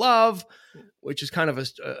Shot of Love, which is kind of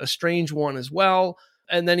a strange one as well.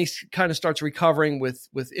 And then he kind of starts recovering with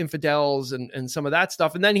Infidels and some of that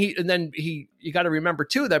stuff. And then he you got to remember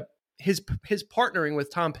too that his partnering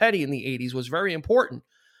with Tom Petty in the 80s was very important,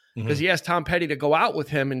 because he asked Tom Petty to go out with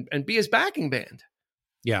him and be his backing band.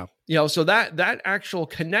 Yeah. You know, so that actual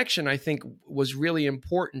connection, I think, was really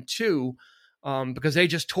important too, because they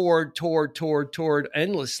just toured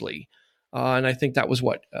endlessly. And I think that was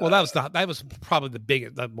what. That was probably the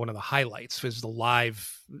biggest, one of the highlights was the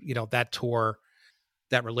live, you know, that tour,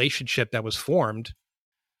 that relationship that was formed.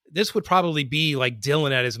 This would probably be like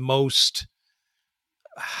Dylan at his most,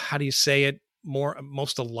 how do you say it?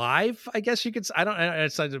 Most alive, I guess you could.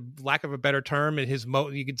 It's a lack of a better term. In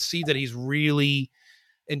you could see that he's really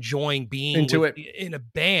enjoying being in a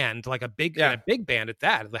band, like a big band at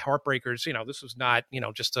that. The Heartbreakers, you know, this was not, you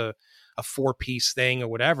know, just a 4-piece thing or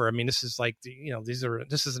whatever. I mean, this is like, you know,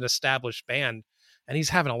 this is an established band, and he's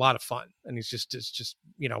having a lot of fun, and he's just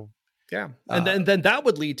you know. Yeah. And then that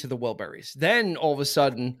would lead to the Wilburys. Then all of a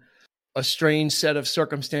sudden, a strange set of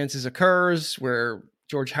circumstances occurs where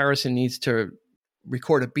George Harrison needs to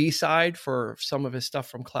record a B-side for some of his stuff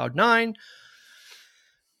from Cloud 9.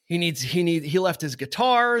 He left his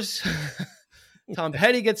guitars. Tom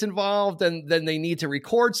Petty gets involved, and then they need to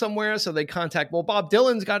record somewhere. So they contact, Bob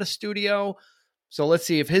Dylan's got a studio. So let's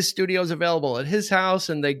see if his studio is available at his house.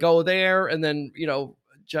 And they go there. And then, you know,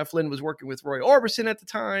 Jeff Lynne was working with Roy Orbison at the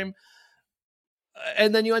time.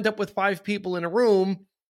 And then you end up with 5 people in a room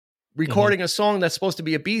recording a song that's supposed to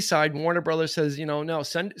be a B-side. And Warner Brothers says, you know, no,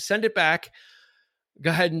 send it back. Go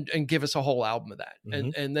ahead and give us a whole album of that.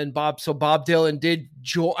 And then Bob Dylan did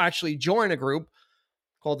actually join a group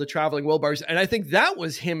called the Traveling Wilburys. And I think that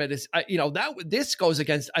was him at his, you know, this goes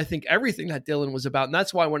against, I think, everything that Dylan was about. And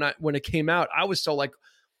that's why when it came out, I was so like,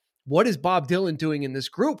 what is Bob Dylan doing in this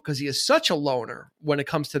group? Because he is such a loner when it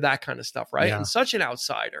comes to that kind of stuff, right? Yeah. And such an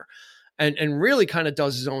outsider. And really kind of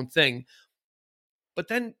does his own thing. But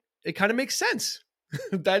then it kind of makes sense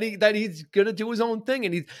that he's going to do his own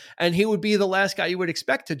thing, and he would be the last guy you would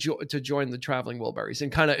expect to join the Traveling Wilburys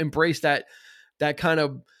and kind of embrace that kind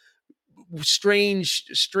of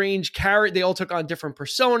strange character. They all took on different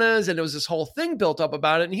personas, and there was this whole thing built up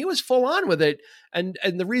about it, and he was full on with it. And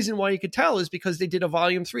the reason why you could tell is because they did a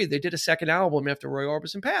volume 3. They did a second album after Roy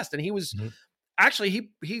Orbison passed, and he was actually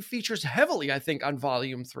he features heavily, I think, on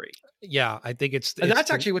volume 3. Yeah, I think that's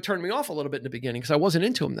actually what turned me off a little bit in the beginning, because I wasn't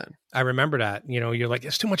into him then. I remember that. You know, you're like,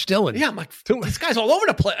 it's too much Dylan. Yeah, I'm like, this guy's all over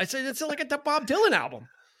the place. I said, it's like a Bob Dylan album.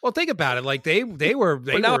 Well, think about it. Like they were.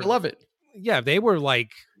 But now I love it. Yeah, they were like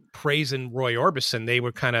praising Roy Orbison. They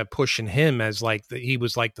were kind of pushing him as like he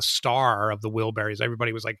was like the star of the Wilburys.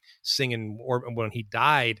 Everybody was like singing when he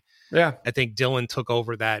died. Yeah, I think Dylan took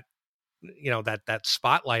over that. You know, that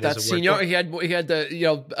spotlight. That senior, he had the, you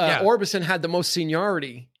know, Orbison had the most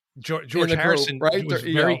seniority. George Harrison, group, right? Was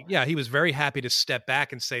he was very happy to step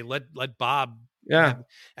back and say, let Bob. Yeah.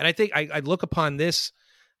 And I think I look upon this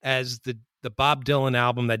as the Bob Dylan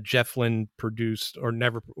album that Jeff Lynne produced or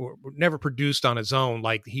never produced on his own.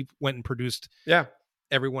 Like he went and produced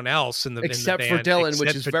everyone else except in the band, for Dylan,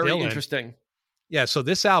 which is very interesting. Yeah, so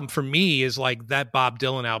this album for me is like that Bob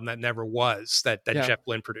Dylan album that never was that Jeff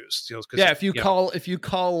Lynne produced. You know, if you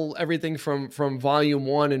call everything from volume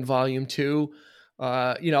 1 and volume 2,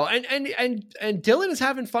 you know, and Dylan is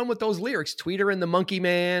having fun with those lyrics. Tweeter and the Monkey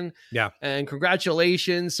Man, and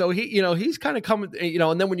congratulations. So he's kind of coming, you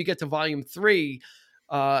know, and then when you get to volume 3.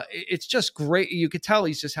 It's just great. You could tell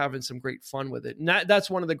he's just having some great fun with it. And that's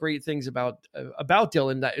one of the great things about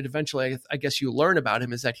Dylan that eventually, I guess you learn about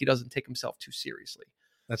him, is that he doesn't take himself too seriously.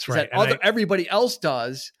 That's right. Everybody else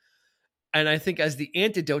does. And I think as the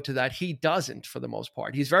antidote to that, he doesn't for the most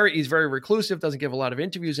part. He's very reclusive, doesn't give a lot of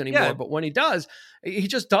interviews anymore. Yeah. But when he does, he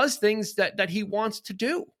just does things that he wants to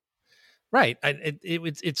do. Right.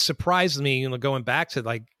 It surprised me, you know, going back to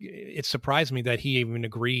like, it surprised me that he even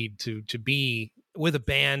agreed to be with a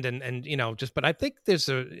band and you know, just, but I think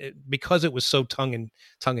because it was so tongue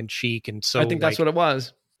in cheek and so I think that's what it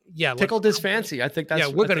was. tickled his fancy. I think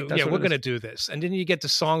that's we're gonna do this. And then you get to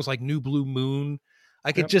songs like New Blue Moon.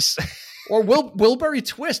 I could just or Wilbury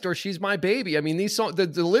Twist or She's My Baby. I mean, these songs, the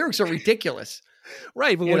lyrics are ridiculous.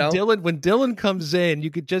 Right, but when Dylan comes in, you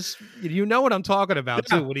could just what I'm talking about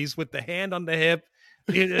too. When he's with the hand on the hip,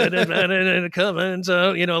 coming,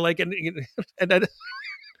 so and then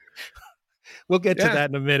we'll get to that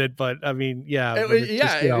in a minute. But I mean,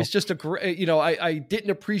 it was just a great. I didn't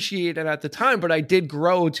appreciate it at the time, but I did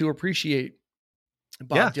grow to appreciate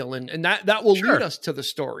Bob Dylan, and that will lead us to the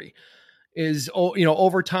story. Is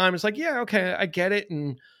over time, it's like okay, I get it,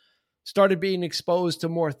 and started being exposed to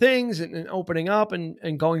more things and opening up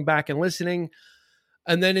and going back and listening.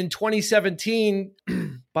 And then in 2017,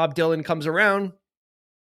 Bob Dylan comes around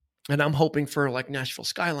and I'm hoping for like Nashville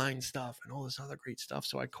Skyline stuff and all this other great stuff.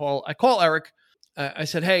 So I call Eric. I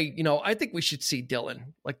said, hey, I think we should see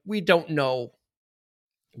Dylan. Like, we don't know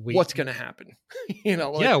what's going to happen.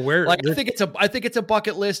 I think it's a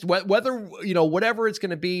bucket list, whether, whatever it's going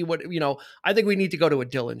to be, I think we need to go to a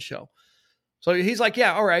Dylan show. So he's like,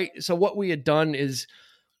 yeah, all right. So what we had done is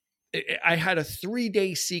I had a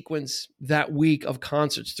 3-day sequence that week of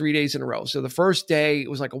concerts, 3 days in a row. So the first day, it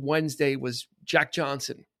was like a Wednesday, was Jack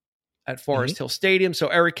Johnson at Forest Hill Stadium. So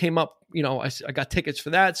Eric came up, I got tickets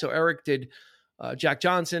for that. So Eric did Jack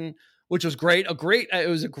Johnson, which was great. It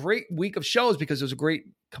was a great week of shows because it was a great,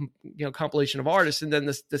 compilation of artists. And then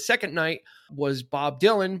the second night was Bob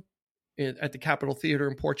Dylan at the Capitol Theater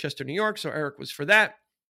in Port Chester, New York. So Eric was for that.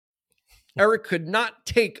 Eric could not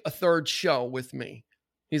take a third show with me.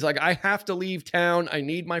 He's like, I have to leave town. I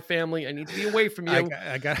need my family. I need to be away from you.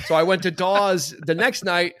 So I went to Dawes the next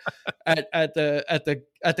night at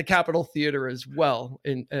the Capitol Theater as well.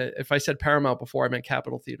 And if I said Paramount before, I meant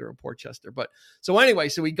Capitol Theater in Port Chester. But so anyway,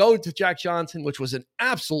 so we go to Jack Johnson, which was an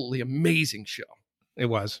absolutely amazing show. It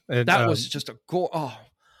was. That was just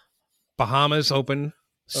Bahamas open.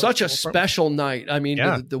 Such a special night. I mean,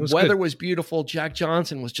 the weather was beautiful. Jack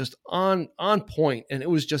Johnson was just on point, and it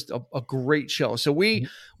was just a great show. So we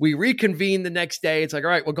reconvened the next day. It's like, all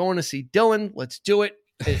right, we're going to see Dylan. Let's do it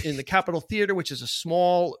in the Capitol Theater, which is a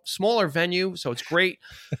smaller venue. So it's great.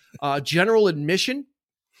 General admission,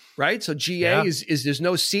 right? So GA is there's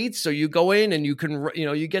no seats. So you go in and you can,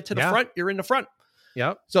 you get to the front, you're in the front.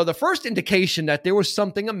 Yeah. So the first indication that there was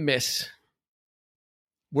something amiss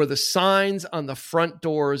were the signs on the front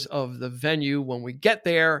doors of the venue when we get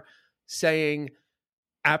there saying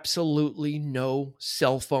absolutely no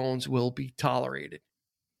cell phones will be tolerated.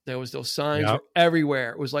 There was those signs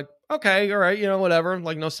everywhere. It was like, okay, all right, whatever,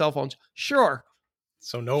 like no cell phones. Sure.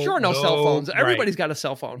 So no cell phones. Everybody's got a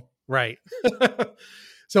cell phone. Right.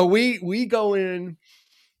 So we go in,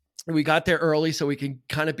 we got there early so we can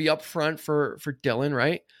kind of be up front for Dylan,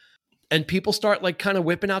 right? And people start like kind of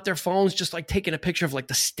whipping out their phones, just like taking a picture of like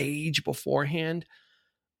the stage beforehand.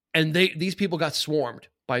 And these people got swarmed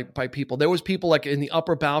by people. There was people like in the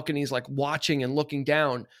upper balconies, like watching and looking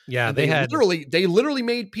down. Yeah. And they literally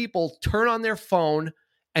made people turn on their phone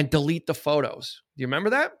and delete the photos. Do you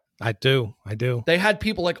remember that? I do. They had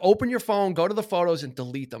people like open your phone, go to the photos and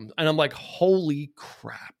delete them. And I'm like, holy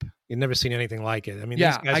crap. You've never seen anything like it. I mean,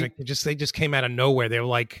 these guys they just came out of nowhere. They were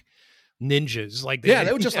like ninjas. Like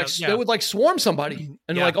they would just they would like swarm somebody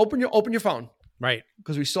and like open your phone. Right.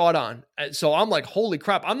 Because we saw it on. And so I'm like, holy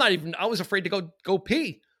crap. I was afraid to go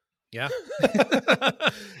pee. Yeah.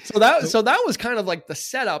 So that was kind of like the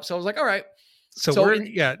setup. So I was like, all right. So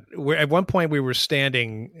we're at one point we were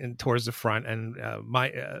standing towards the front, and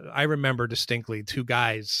I remember distinctly two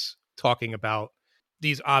guys talking about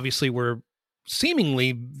these. Obviously, were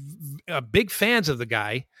seemingly big fans of the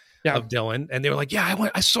guy, of Dylan, and they were like, "Yeah,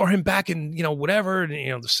 I saw him back in whatever, the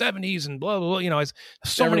 70s and blah blah blah."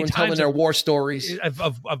 So everyone many times telling their war stories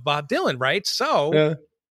of Bob Dylan, right? So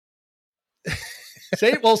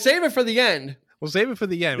save it for the end. We'll save it for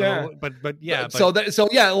the end. Yeah.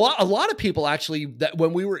 A lot of people actually, that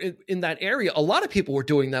when we were in that area, a lot of people were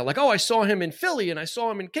doing that. Like, oh, I saw him in Philly and I saw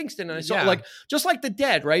him in Kingston and I saw just like the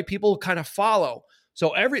Dead, right? People kind of follow.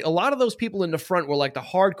 So a lot of those people in the front were like the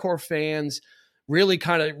hardcore fans, really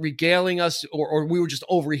kind of regaling us, or we were just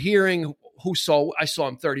overhearing I saw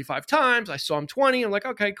him 35 times. I saw him 20. I'm like,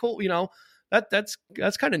 okay, cool. That's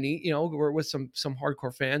kind of neat. We're with some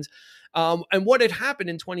hardcore fans. And what had happened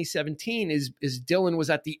in 2017 is Dylan was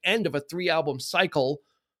at the end of a 3-album cycle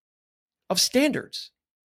of standards.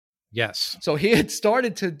 Yes. So he had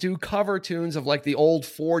started to do cover tunes of like the old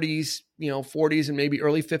 40s and maybe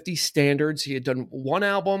early 50s standards. He had done one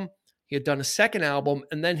album, he had done a second album,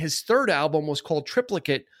 and then his third album was called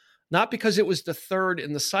Triplicate, not because it was the third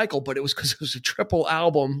in the cycle, but it was because it was a triple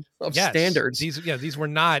album of standards. These were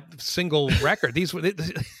not single record. These were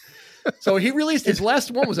So he released his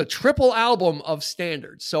last one was a triple album of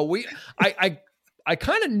standards. So I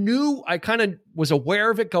kind of knew, I kind of was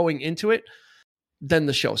aware of it going into it. Then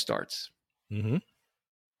the show starts. Mm-hmm.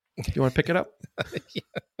 You want to pick it up? Yeah.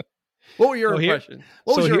 What were your impressions?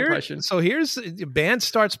 What was your impression? So here's the band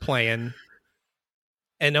starts playing,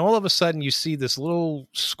 and all of a sudden you see this little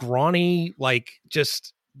scrawny, like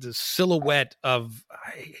just the silhouette of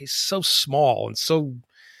he's so small and so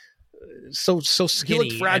skinny, he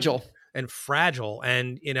looked fragile and fragile,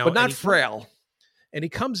 and but not frail. And he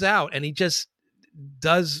comes out and he just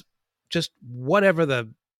does just whatever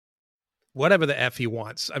the F he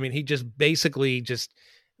wants. I mean, he just basically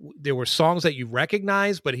there were songs that you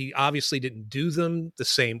recognize, but he obviously didn't do them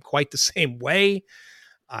quite the same way.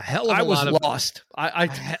 Hell of a lot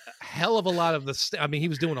of the, I mean, he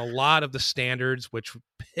was doing a lot of the standards, which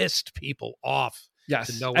pissed people off.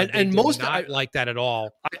 Yes. And most not like that at all.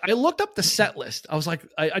 I looked up the set list. I was like,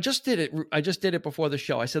 I just did it. I just did it before the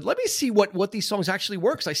show. I said, let me see what these songs actually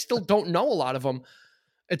were, because I still don't know a lot of them.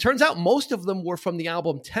 It turns out most of them were from the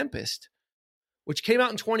album Tempest, which came out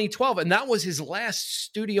in 2012. And that was his last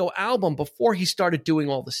studio album before he started doing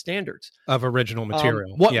all the standards of original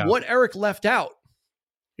material. What Eric left out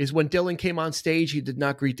is when Dylan came on stage, he did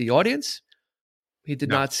not greet the audience. He did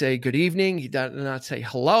not say good evening. He did not say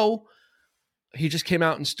hello. He just came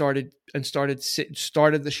out and started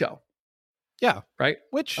the show. Yeah. Right.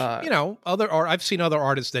 Which, I've seen other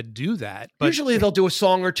artists that do that, but usually they'll do a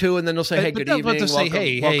song or two and then they'll say, hey, good evening. They'll say,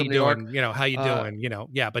 hey, you doing? How you doing?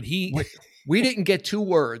 But we didn't get two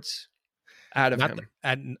words out of him.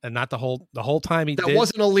 And not the whole time he did. That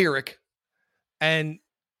wasn't a lyric. And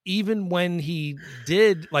even when he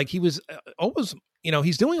did, like, he was almost,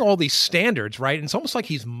 he's doing all these standards, right? And it's almost like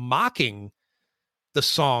he's mocking the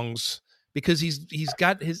songs, because he's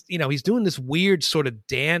got his, he's doing this weird sort of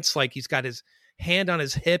dance, like he's got his hand on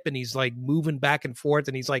his hip and he's like moving back and forth,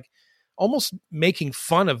 and he's like almost making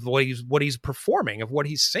fun of what he's performing, of what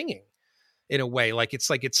he's singing, in a way. Like it's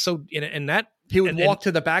so, and that he would walk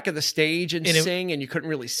to the back of the stage and sing, and you couldn't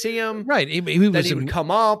really see him. Right. He would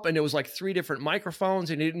come up, and it was like 3 different microphones,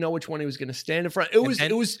 and he didn't know which one he was going to stand in front.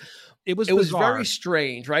 It was very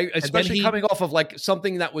strange, right? Especially coming off of like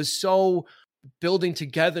something that was so building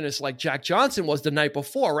togetherness, like Jack Johnson was the night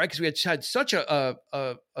before, right? Because we had such a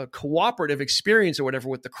cooperative experience or whatever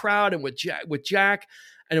with the crowd and with Jack,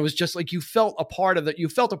 and it was just like you felt a part of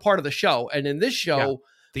the show. And in this show,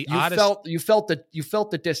 you felt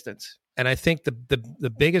the distance. And I think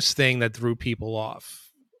the biggest thing that threw people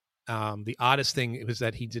off, the oddest thing, was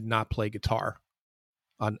that he did not play guitar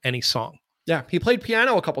on any song. Yeah, he played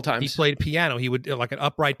piano a couple times. He played piano. He would, like an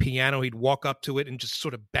upright piano, he'd walk up to it and just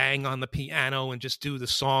sort of bang on the piano and just do the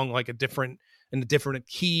song like in a different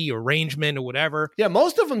key arrangement or whatever. Yeah,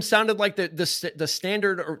 most of them sounded like the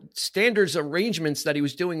standards arrangements that he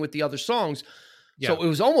was doing with the other songs. Yeah. So it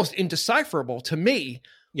was almost indecipherable to me.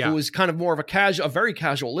 Yeah. Who was kind of more of a very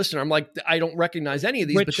casual listener. I'm like, I don't recognize any of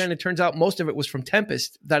these, but then it turns out most of it was from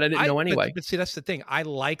Tempest that I didn't know anyway. But see, that's the thing. I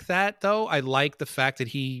like that, though. I like the fact that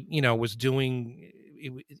he, was doing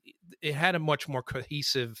it had a much more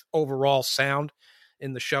cohesive overall sound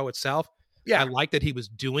in the show itself. Yeah, I like that he was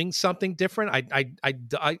doing something different. I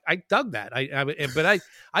dug that. But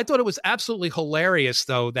I thought it was absolutely hilarious,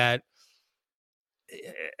 though, that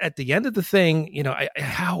at the end of the thing,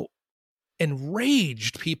 how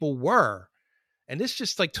enraged people were, and this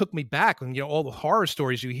just like took me back when all the horror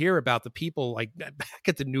stories you hear about the people like back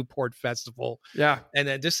at the Newport Festival. Yeah, and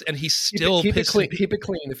he's still keep it clean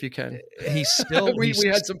if you can. He's still we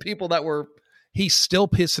had some people that were. He's still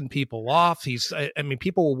pissing people off.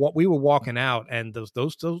 We were walking out, and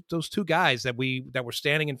those 2 guys that were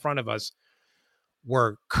standing in front of us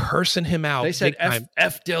were cursing him out. They said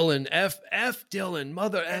F Dylan, F Dylan,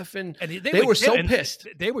 mother effing. And they were so pissed.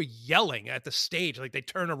 They were yelling at the stage. Like they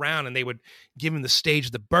turn around and they would give him the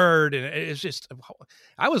stage the bird. And it's just,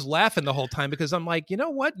 I was laughing the whole time, because I'm like, you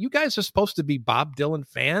know what? You guys are supposed to be Bob Dylan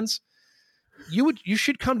fans. You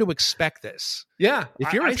should come to expect this. Yeah.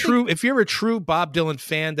 If you're a true Bob Dylan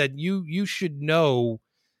fan, that you should know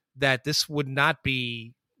that this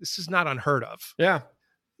is not unheard of. Yeah.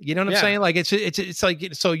 You know what I'm saying? Like it's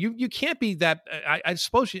like, so you can't be that. I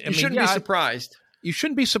suppose you shouldn't be surprised. You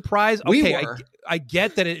shouldn't be surprised. Okay, I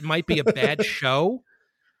get that it might be a bad show,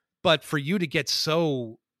 but for you to get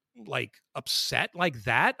so like upset like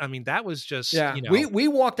that, I mean, that was just we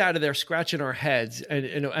walked out of there scratching our heads,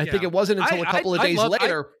 and I think it wasn't until a couple of days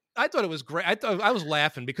later. I thought it was great. I was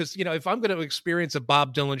laughing because, if I'm going to experience a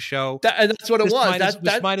Bob Dylan show, that's what it was.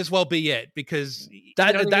 This might as well be it, because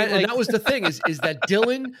and that was the thing is that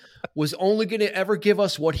Dylan was only going to ever give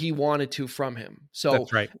us what he wanted to from him. So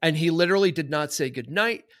that's right. And he literally did not say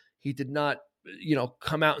goodnight. He did not,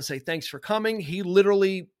 come out and say thanks for coming. He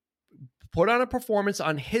literally put on a performance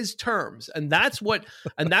on his terms, and that's what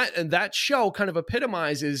and that show kind of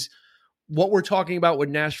epitomizes what we're talking about with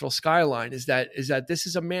Nashville Skyline is that this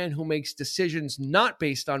is a man who makes decisions not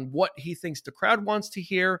based on what he thinks the crowd wants to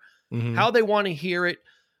hear, how they want to hear it,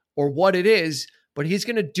 or what it is, but he's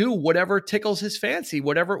going to do whatever tickles his fancy,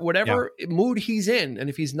 whatever mood he's in. And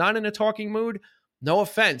if he's not in a talking mood, no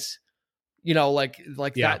offense,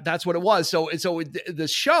 that's what it was. So the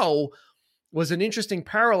show was an interesting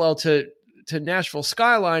parallel to Nashville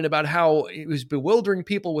Skyline about how he was bewildering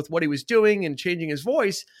people with what he was doing and changing his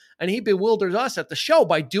voice. And he bewildered us at the show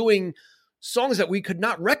by doing songs that we could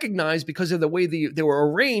not recognize because of the way they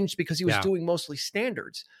were arranged, because he was doing mostly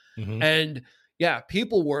standards. And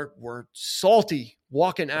people were salty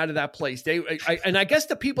walking out of that place. And I guess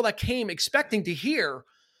the people that came expecting to hear,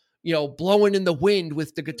 blowing in the wind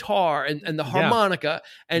with the guitar and the harmonica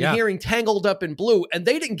and hearing Tangled Up in Blue. And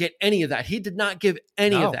they didn't get any of that. He did not give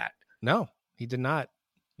any of that. No, he did not.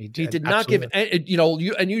 He did not give,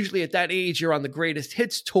 and usually at that age, you're on the greatest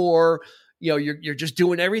hits tour. You're just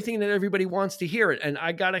doing everything that everybody wants to hear it. And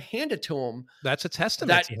I got to hand it to him. That's a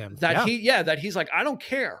testament to him. That he's like, I don't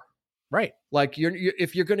care. Right. Like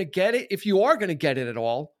if you're going to get it, if you are going to get it at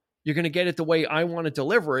all, you're going to get it the way I want to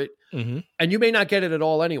deliver it. And you may not get it at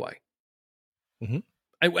all anyway.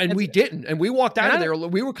 And we didn't. And we walked out of there.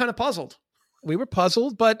 We were kind of puzzled. We were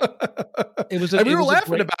puzzled, but it was. We were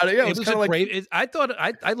laughing about it. Yeah, it was kind of great. I thought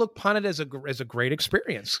I looked upon it as a great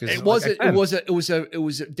experience. It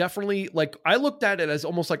was definitely like I looked at it as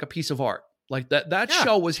almost like a piece of art. Like that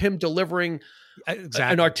show was him delivering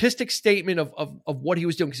an artistic statement of what he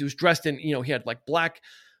was doing, because he was dressed in, he had like black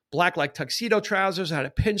like tuxedo trousers, had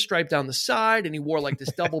a pinstripe down the side, and he wore like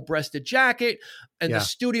this double-breasted jacket, and the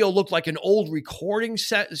studio looked like an old recording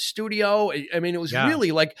set studio. I mean, it was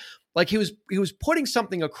really like he was putting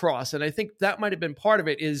something across. And I think that might have been part of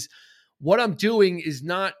it, is what I'm doing is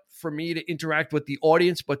not for me to interact with the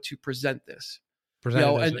audience, but to present this.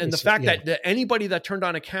 And the fact that anybody that turned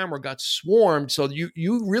on a camera got swarmed. So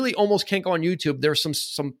you really almost can't go on YouTube. There's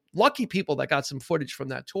some lucky people that got some footage from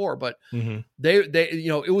that tour, but they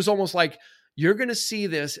it was almost like you're going to see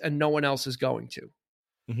this and no one else is going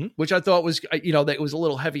to, which I thought was, that it was a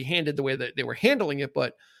little heavy handed the way that they were handling it.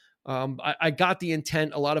 But I got the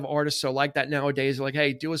intent. A lot of artists are like that nowadays. They're like,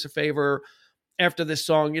 hey, do us a favor after this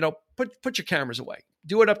song, put your cameras away.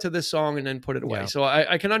 Do it up to this song and then put it away. Yeah. So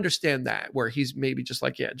I can understand that, where he's maybe just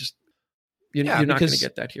like, you're not going to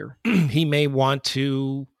get that here. He may want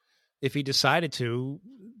to, if he decided to,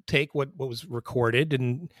 take what was recorded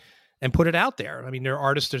and put it out there. I mean, there are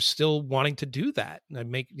artists that are still wanting to do that. And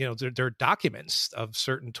make, there are documents of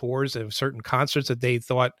certain tours and certain concerts that they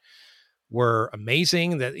thought were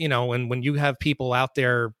amazing, that, and when you have people out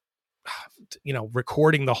there,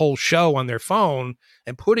 recording the whole show on their phone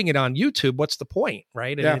and putting it on YouTube, what's the point,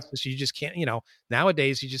 right? And it's just, you just can't,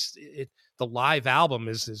 nowadays the live album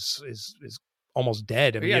is almost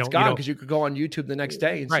dead. I mean, it's gone, because you could go on YouTube the next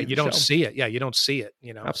day and you don't see it. Yeah, you don't see it.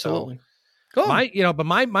 Absolutely. So, cool. But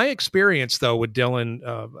my experience though with Dylan,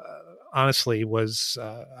 honestly, was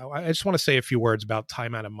I just want to say a few words about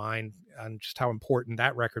Time Out of Mind and just how important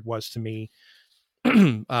that record was to me.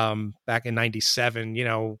 Back in '97,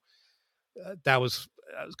 I was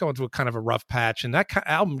going through a kind of a rough patch, and that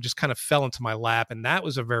album just kind of fell into my lap, and that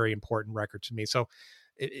was a very important record to me. So,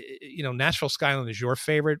 Nashville Skyline is your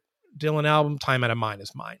favorite Dylan album. Time Out of Mind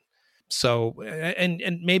is mine. So,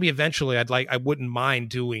 and maybe eventually I wouldn't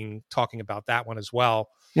mind talking about that one as well.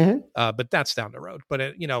 But that's down the road.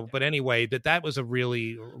 But but anyway, that was a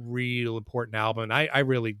really real important album. And I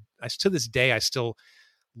to this day, I still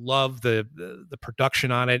love the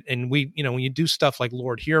production on it. And we, when you do stuff like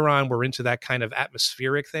Lord Huron, we're into that kind of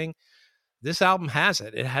atmospheric thing. This album has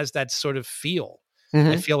it. It has that sort of feel.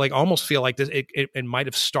 I almost feel like this, it might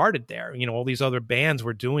have started there. All these other bands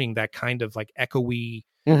were doing that kind of like echoey,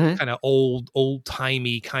 kind of old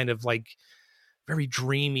timey, kind of like very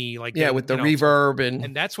dreamy, like with the reverb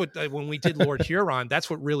and that's what when we did Lord Huron, that's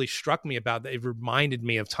what really struck me about that. It reminded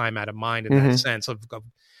me of Time Out of Mind in that sense of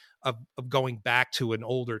going back to an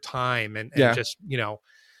older time and just,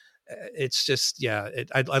 it's just,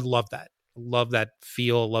 I love that. Love that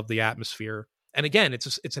feel, love the atmosphere. And again,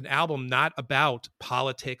 it's an album not about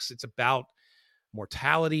politics. It's about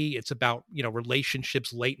mortality. It's about,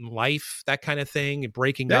 relationships late in life, that kind of thing, and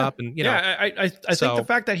breaking up. And, I think the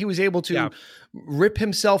fact that he was able to rip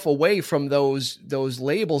himself away from those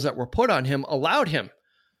labels that were put on him allowed him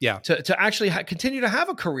to actually continue to have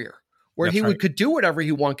a career where could do whatever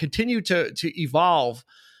he wanted, continue to evolve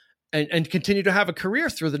and continue to have a career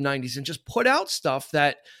through the 90s and just put out stuff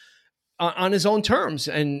that on his own terms.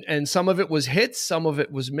 And some of it was hits, some of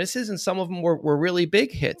it was misses, and some of them were really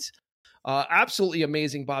big hits. Absolutely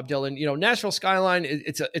amazing, Bob Dylan. Nashville Skyline.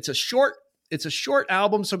 It's a short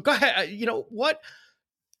album. So go ahead. You know what?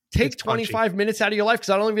 Take 25 minutes out of your life,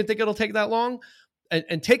 because I don't even think it'll take that long,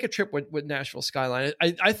 and take a trip with Nashville Skyline.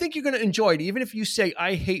 I think you're going to enjoy it, even if you say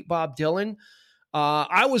I hate Bob Dylan.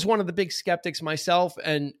 I was one of the big skeptics myself,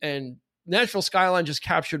 and Nashville Skyline just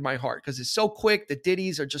captured my heart because it's so quick. The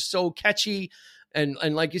ditties are just so catchy. And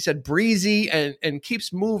like you said, breezy and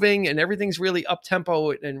keeps moving, and everything's really up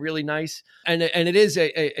tempo and really nice. And it is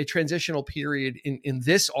a transitional period in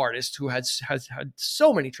this artist who has had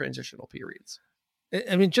so many transitional periods.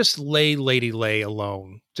 I mean, just Lay Lady Lay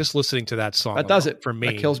alone, just listening to that song. That does it for me.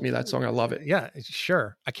 That kills me, that song. I love it. Yeah,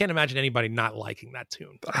 sure. I can't imagine anybody not liking that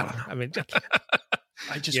tune. I don't know. I mean,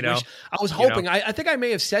 I just wish. I was hoping. I think I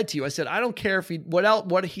may have said to you, I said, I don't care if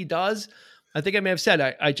what he does. I think I may have said,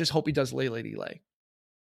 I just hope he does Lay Lady Lay.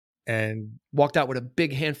 And walked out with a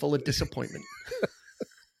big handful of disappointment.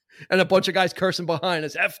 And a bunch of guys cursing behind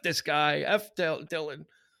us. F this guy. F Dylan.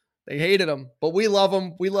 They hated him, but we love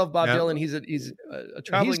him. We love Bob Dylan. He's a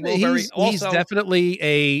traveling Wilbury. He's definitely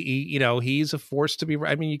he's a force to be.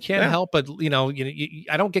 I mean, you can't help but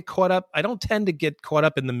I don't get caught up. I don't tend to get caught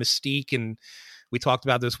up in the mystique. And we talked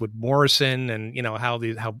about this with Morrison, and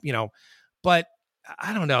but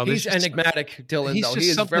I don't know. He's enigmatic, Dylan. Though he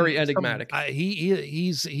is very enigmatic.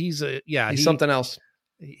 He's something else.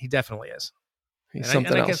 He definitely is. He's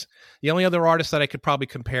something else. I guess the only other artist that I could probably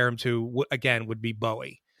compare him to again would be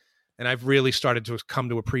Bowie. And I've really started to come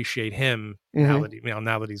to appreciate him now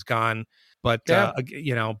that he's gone. But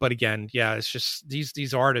but again, it's just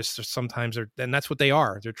these artists are sometimes and that's what they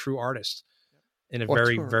are. They're true artists in a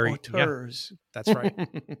very that's right.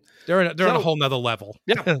 They're on a whole nother level.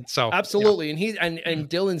 Yeah, so absolutely. And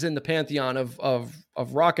Dylan's in the pantheon of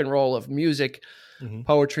rock and roll, of music,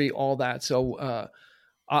 poetry, all that. So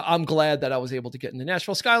I'm glad that I was able to get in the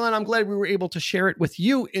Nashville Skyline. I'm glad we were able to share it with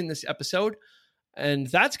you in this episode. And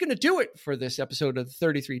that's going to do it for this episode of the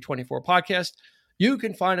 3324 podcast. You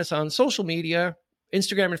can find us on social media,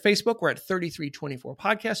 Instagram and Facebook. We're at 3324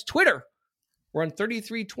 podcast. Twitter, we're on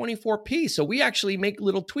 3324p. So we actually make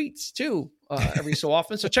little tweets too every so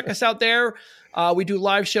often. So check us out there. We do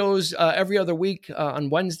live shows every other week on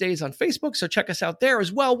Wednesdays on Facebook. So check us out there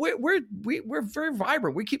as well. We're very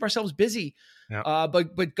vibrant. We keep ourselves busy. Yeah.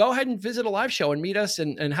 But go ahead and visit a live show and meet us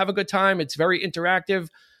and have a good time. It's very interactive.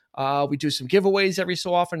 We do some giveaways every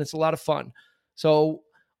so often. It's a lot of fun. So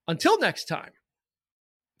until next time,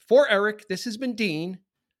 for Eric, this has been Dean.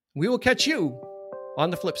 We will catch you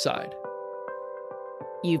on the flip side.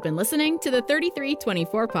 You've been listening to the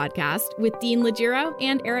 3324 podcast with Dean Legiro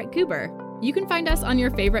and Eric Kuber. You can find us on your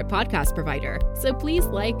favorite podcast provider. So please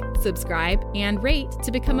like, subscribe, and rate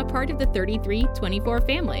to become a part of the 3324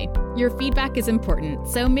 family. Your feedback is important,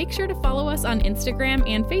 so make sure to follow us on Instagram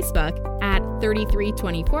and Facebook at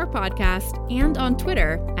 3324 podcast and on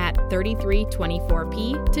Twitter at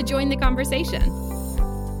 3324p to join the conversation.